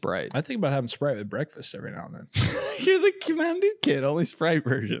Sprite? Sprite. I think about having Sprite with breakfast every now and then. You're the Mountain Dew kid, only Sprite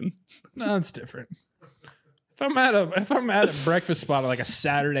version. No, it's different. If I'm at a breakfast spot on like a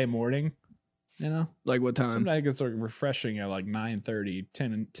Saturday morning, Like what time? sometimes it gets like refreshing at like 9:30,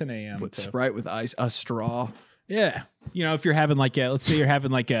 10 a.m. With Sprite with ice, a straw. Yeah. If you're having let's say you're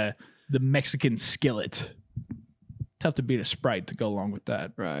having the Mexican skillet. Tough to beat a Sprite to go along with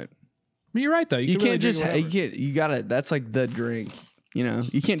that. Right. But you're right though. You can can't you gotta, that's like the drink,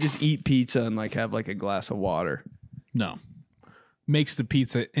 You can't just eat pizza and have like a glass of water. No. Makes the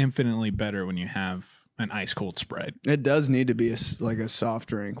pizza infinitely better when you have an ice cold Sprite. It does need to be like a soft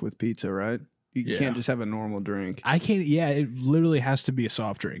drink with pizza, right? You can't just have a normal drink. I can't. Yeah, it literally has to be a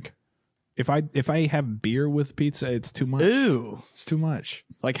soft drink. If I have beer with pizza, it's too much. Ew. It's too much.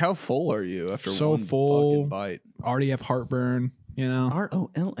 Like, how full are you after So one full. fucking bite? Already have heartburn, you know?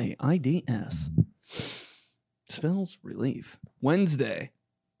 ROLAIDS. Spells relief. Wednesday.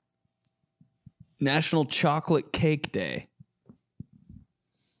 National Chocolate Cake Day.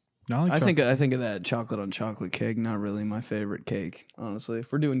 No, I think of that chocolate on chocolate cake. Not really my favorite cake, honestly.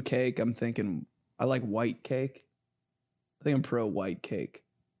 If we're doing cake, I'm thinking I like white cake. I think I'm pro white cake.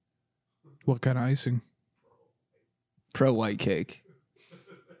 What kind of icing? Pro white cake.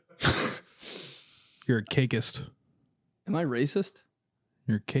 You're a cakeist. Am I racist?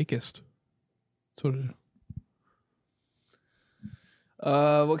 You're a cakeist. That's what it is.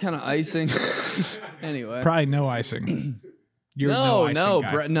 What kind of icing? Anyway. Probably no icing. You're no icing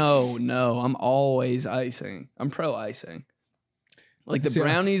guy. No. I'm always icing. I'm pro icing. Like the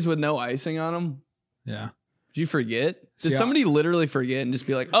brownies with no icing on them. Yeah. Did you forget? Did somebody literally forget and just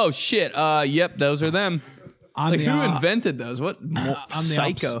be like, "Oh shit, yep, those are them." Like who invented those? What I'm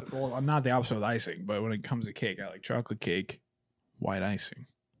psycho? The well, I'm not the opposite with icing, but when it comes to cake, I like chocolate cake, white icing.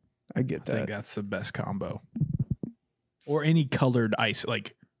 I get that. I think that's the best combo. Or any colored ice,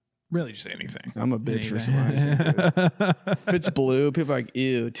 like really just anything. I'm a bitch for some icing. Dude. If it's blue, people are like,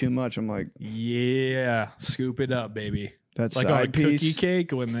 "Ew, too much." I'm like, yeah, scoop it up, baby. That's like side on a piece. cookie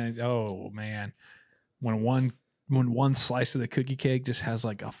cake when they, oh man, when one slice of the cookie cake just has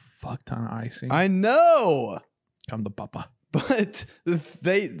like a fuck ton of icing. I know. Come to papa. But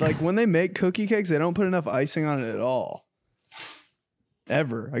they like when they make cookie cakes, they don't put enough icing on it at all.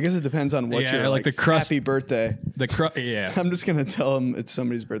 Ever. I guess it depends on what you're like. The crust. Happy birthday. The crust. Yeah. I'm just gonna tell them it's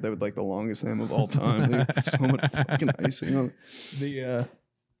somebody's birthday with like the longest name of all time. Like, so much fucking icing on it.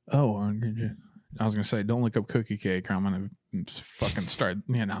 I was gonna say, don't look up cookie cake, or I'm gonna fucking start,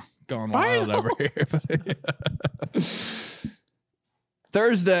 going wild over here.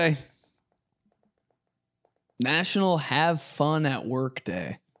 Thursday. National Have Fun at Work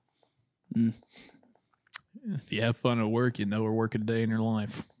Day. If you have fun at work, you never work a day in your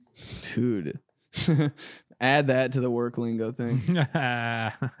life. Dude. Add that to the work lingo thing.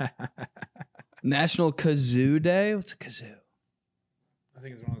 National Kazoo Day? What's a kazoo? I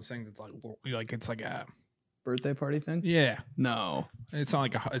think it's one of those things that's like it's like a birthday party thing? Yeah. No. It's not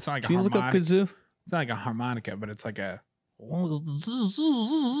like a harmonica. Can you look up kazoo? It's not like a harmonica, but it's like a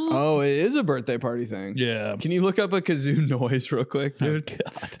Oh, it is a birthday party thing. Yeah. Can you look up a kazoo noise real quick, dude? Oh,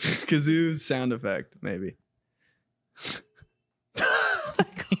 God. Kazoo sound effect, maybe. The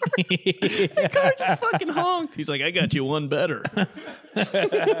car just fucking honked. He's like, I got you one better.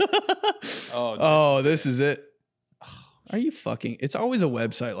 Oh, this is it. Are you fucking? It's always a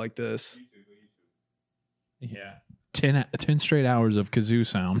website like this. Yeah. 10 straight hours of kazoo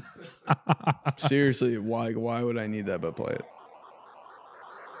sound. Seriously, why would I need that but play it?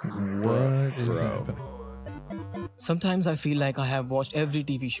 What is bro? Sometimes I feel like I have watched every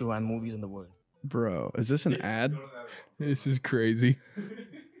TV show and movies in the world. Bro, is this an ad? This is crazy.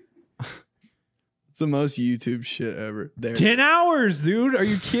 It's the most YouTube shit ever. There. 10 hours, dude. Are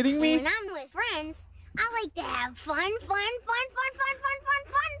you kidding me? When I'm with friends, I like to have fun.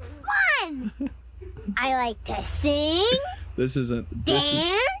 I like to sing. This is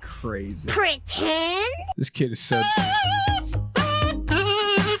crazy. Pretend. This kid is so.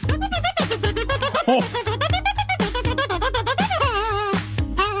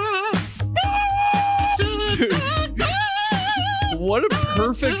 Dude, what a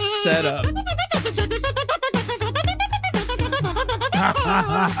perfect setup.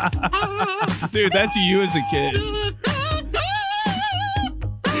 Dude, that's you as a kid.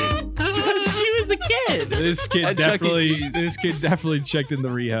 This kid definitely checked in the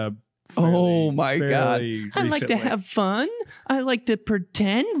rehab. Oh my God. I like to have fun. I like to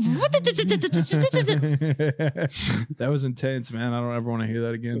pretend. That was intense, man. I don't ever want to hear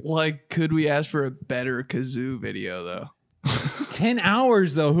that again. Like, could we ask for a better kazoo video though? 10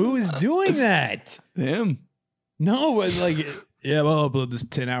 hours though. Who is doing that? Him. No, but like, yeah, well, I'll upload this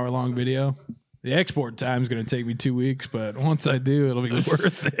 10-hour long video. The export time is going to take me 2 weeks, but once I do, it'll be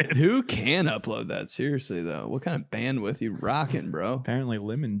worth it. Who can upload that? Seriously, though. What kind of bandwidth you rocking, bro? Apparently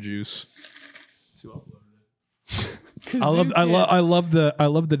lemon juice. Who uploaded it? I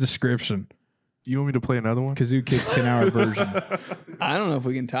love the description. You want me to play another one? Kazoo Kid 10-hour version. I don't know if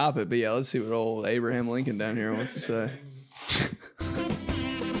we can top it, but yeah, let's see what old Abraham Lincoln down here wants to say.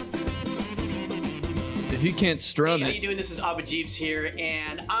 If you can't strum Hey, how it. you doing? This is Abba Jeeps here,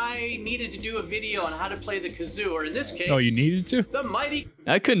 and I needed to do a video on how to play the kazoo, or in this case... Oh, you needed to? The mighty...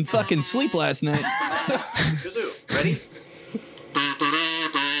 I couldn't fucking sleep last night. kazoo. Ready?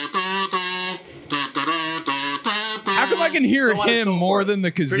 can hear so on and him so more forth. than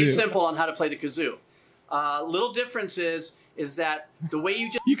the Pretty kazoo. simple on how to play the kazoo. Little difference is that the way you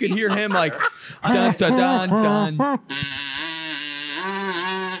just... You can hear him like, dun, dun, dun, dun.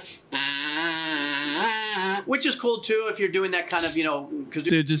 Which is cool too if you're doing that kind of, kazoo.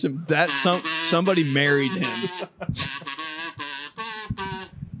 Dude, just somebody married him.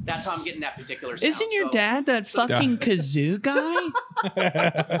 That's how I'm getting that particular sound. Isn't your dad that fucking kazoo guy?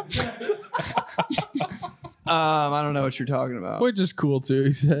 I don't know what you're talking about. Which is cool too.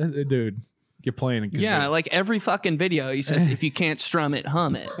 He says, dude, you're playing a kazoo. Yeah, like every fucking video, he says, if you can't strum it,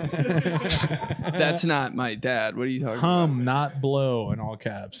 hum it. That's not my dad. What are you talking Hum, not blow, in all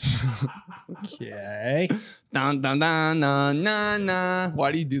caps. Okay. Dun, dun, dun, dun, na, na.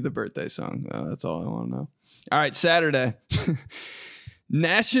 Why do you do the birthday song? That's all I want to know. All right, Saturday. Friday.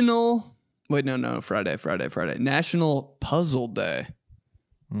 National Puzzle Day.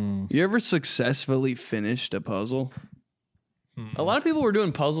 You ever successfully finished a puzzle? A lot of people were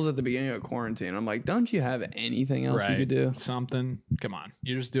doing puzzles at the beginning of quarantine. I'm like, don't you have anything else you could do? Something. Come on.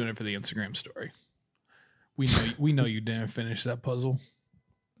 You're just doing it for the Instagram story. We know you didn't finish that puzzle.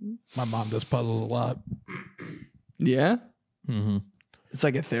 My mom does puzzles a lot. Yeah? Mm-hmm. It's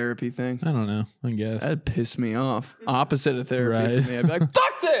like a therapy thing. I don't know. I guess. That'd piss me off. Opposite of therapy for me. I'd be like,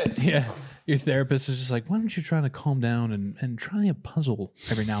 fuck this! Yeah. Your therapist is just like, why don't you try to calm down and try a puzzle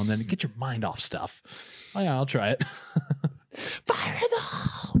every now and then and get your mind off stuff? Oh, yeah, I'll try it. Fire in the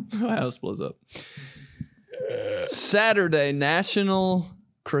hole! My house blows up. Saturday, National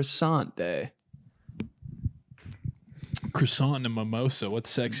Croissant Day. Croissant and a mimosa.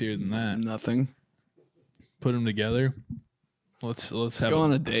 What's sexier than that? Nothing. Put them together. Let's have go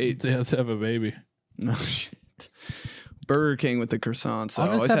on a date. Yeah, let's have a baby. No shit. Burger King with the croissants. I I'll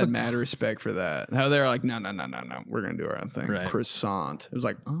just always have had a- mad respect for that. How they're like, no, we're gonna do our own thing. Right. Croissant. It was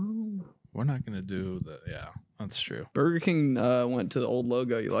like, oh. We're not gonna do the. Yeah, that's true. Burger King went to the old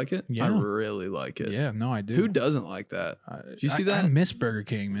logo. You like it? Yeah. I really like it. Yeah, no, I do. Who doesn't like that? Did you see that? I miss Burger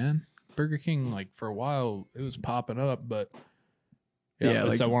King, man. Burger King, like for a while, it was popping up, but Yeah, it's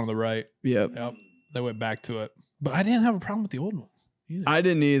like- that one on the right. Yep. Yep, they went back to it, but I didn't have a problem with the old one either. I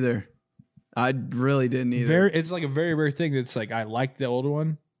didn't either. I really didn't either. It's like a very rare thing that's like I like the old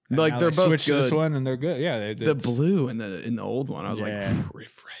one. and Like, now they're they both switched to this good. one and they're good. Yeah, The blue in the old one, I was Yeah. like,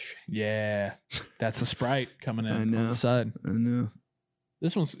 refreshing. Yeah, that's a Sprite coming in I on know. the side. I know.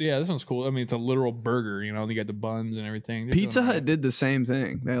 This one's cool. I mean, it's a literal burger. You know, you got the buns and everything. They're Pizza doing Hut right. did the same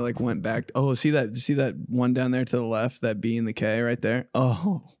thing. They like went back. See that one down there to the left, that B and the K right there?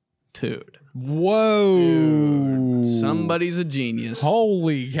 Oh, dude. Whoa! Dude. Somebody's a genius.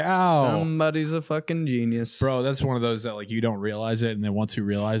 Holy cow! Somebody's a fucking genius. Bro, that's one of those that like you don't realize it, and then once you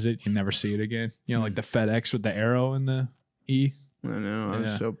realize it, you never see it again. You know, like the FedEx with the arrow and the E. I know. I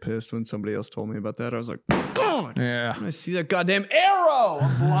was Yeah. so pissed when somebody else told me about that. I was like, God, Yeah. I see that goddamn arrow.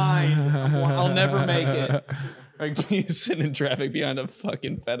 I'm blind. I'll never make it. Like me sitting in traffic behind a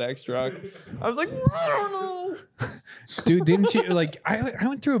fucking FedEx truck. I was like, I don't know. Dude, didn't you like? I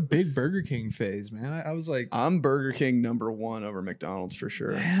went through a big Burger King phase, man. I was like, I'm Burger King #1 over McDonald's for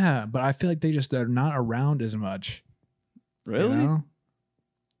sure. yeah, but I feel like they're not around as much. Really? You know?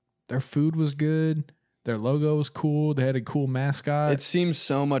 Their food was good. Their logo was cool. They had a cool mascot. It seems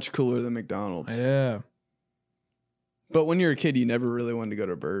so much cooler than McDonald's. Yeah. But when you were a kid, you never really wanted to go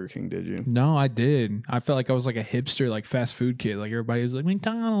to Burger King, did you? No, I did. I felt like I was like a hipster, like fast food kid. Like everybody was like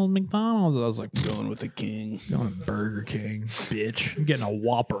McDonald's. I was like Going with the king. going to Burger King, bitch. I'm getting a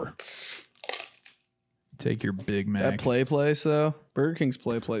Whopper. Take your Big Mac. That play place, though. Burger King's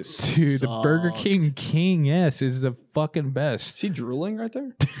play place. Dude, the Burger sucked. King, yes, is the fucking best. Is he drooling right there?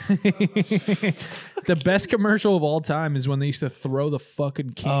 The best commercial of all time is when they used to throw the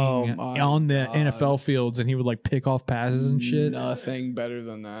fucking king Oh my on the God. NFL fields and he would like pick off passes and shit. Nothing better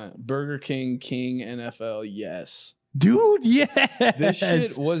than that. Burger King, NFL, yes. Dude, yes. This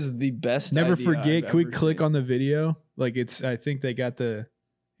shit was the best. Never idea forget, I've quick ever click seen. on the video. Like I think they got the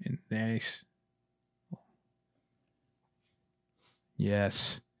nice.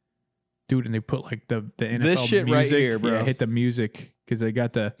 Yes. Dude, and they put like the NFL This shit right music. here, bro. Yeah, hit the music because they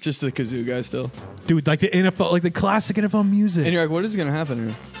got the Just the kazoo guy still. dude like the NFL, like the classic NFL music. And you're like, what is going to happen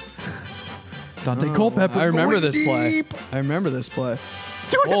here? Dante Oh, Culpepper. I remember going this play. deep. I remember this play.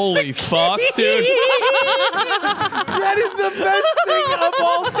 Dude, it's Holy fuck, dude. That is the best thing of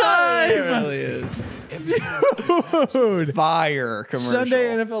all It time. really is. Dude. Fire commercial.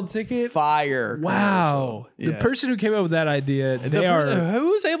 Sunday NFL ticket. Fire. Wow. commercial. The person who came up with that idea, The they are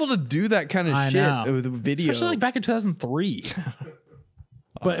who was able to do that kind of I shit know. with video? especially like back in 2003.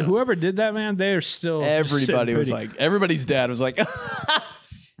 But whoever did that, man, they are still Everybody sitting was pretty. like, everybody's dad was like,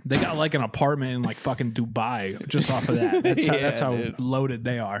 They got like an apartment in like fucking Dubai just off of that. That's how loaded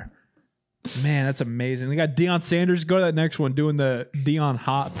they are. Man, that's amazing. They got Deion Sanders. Go to that next one, doing the Deion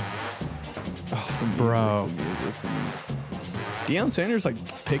hop. Oh, bro. Deion Sanders like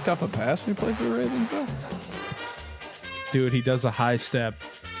picked up a pass when he played for the Ravens though. Dude, he does a high step.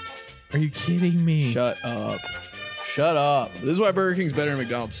 Are you kidding me? Shut up. Shut up. This is why Burger King's better than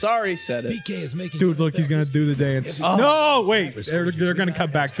McDonald's. Sorry, said it. BK is making Dude, look, he's going to do the dance. Oh. No, wait. They're going to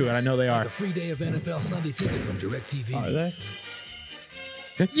cut back to it. I know they are. A free day of NFL Sunday ticket from DirecTV. Are they?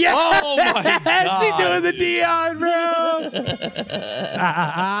 Yes! Oh my God. He doing the Dion, bro.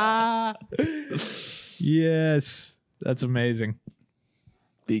 Yes. That's amazing.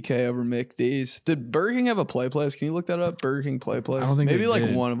 BK over McD's. Did Burger King have a play place? Can you look that up? Burger King play place. I don't think maybe they like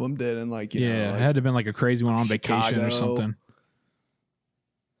did. one of them did, and like you know, Yeah, like, it had to have been like a crazy one on vacation or Chicago. something.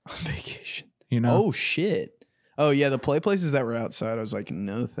 on vacation. You know? Oh shit. Oh yeah, the play places that were outside. I was like,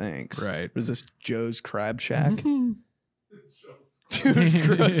 no thanks. Right. Was this Joe's Crab Shack? Dude,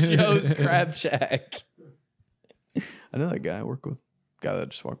 Joe's Crab Shack. I know that guy. I work with a guy that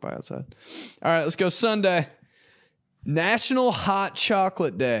just walked by outside. All right, let's go Sunday. National Hot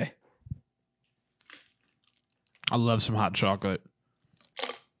Chocolate Day. I love some hot chocolate.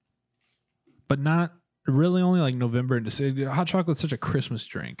 But not really, only like November and December. Hot chocolate's such a Christmas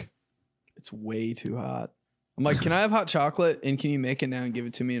drink. It's way too hot. I'm like, can I have hot chocolate and can you make it now and give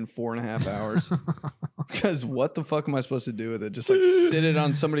it to me in 4.5 hours? Because what the fuck am I supposed to do with it? Just like sit it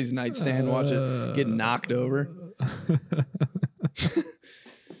on somebody's nightstand, watch it get knocked over.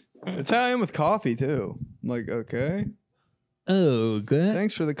 That's how I am with coffee too. I'm like, okay. Oh, good.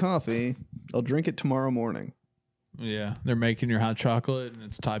 Thanks for the coffee. I'll drink it tomorrow morning. Yeah, they're making your hot chocolate and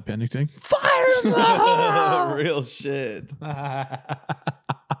it's Thai Pennington. Fire in the hole! Real shit.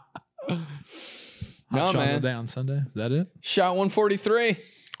 Hot chocolate man. day on Sunday. Is that it? Shot 143.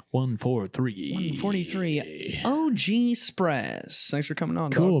 143. 143. OG Spress. Thanks for coming on,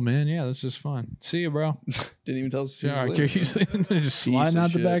 Cool, dog. man. Yeah, that's just fun. See you, bro. Didn't even tell us. he was Yeah, leaving. he's just sliding of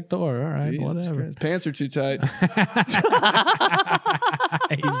out the shit. back door. All right, Jesus whatever. Christ. Pants are too tight.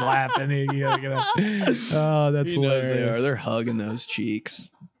 He's laughing. Oh, that's He knows they hilarious. are. They're hugging those cheeks.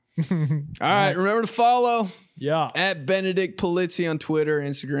 All right. Remember to follow Yeah. at Benedict Polizzi on Twitter,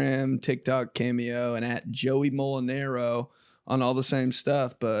 Instagram, TikTok, Cameo, and at Joey Molinaro on all the same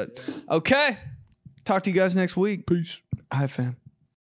stuff. But okay. Talk to you guys next week. Peace. Hi, fam.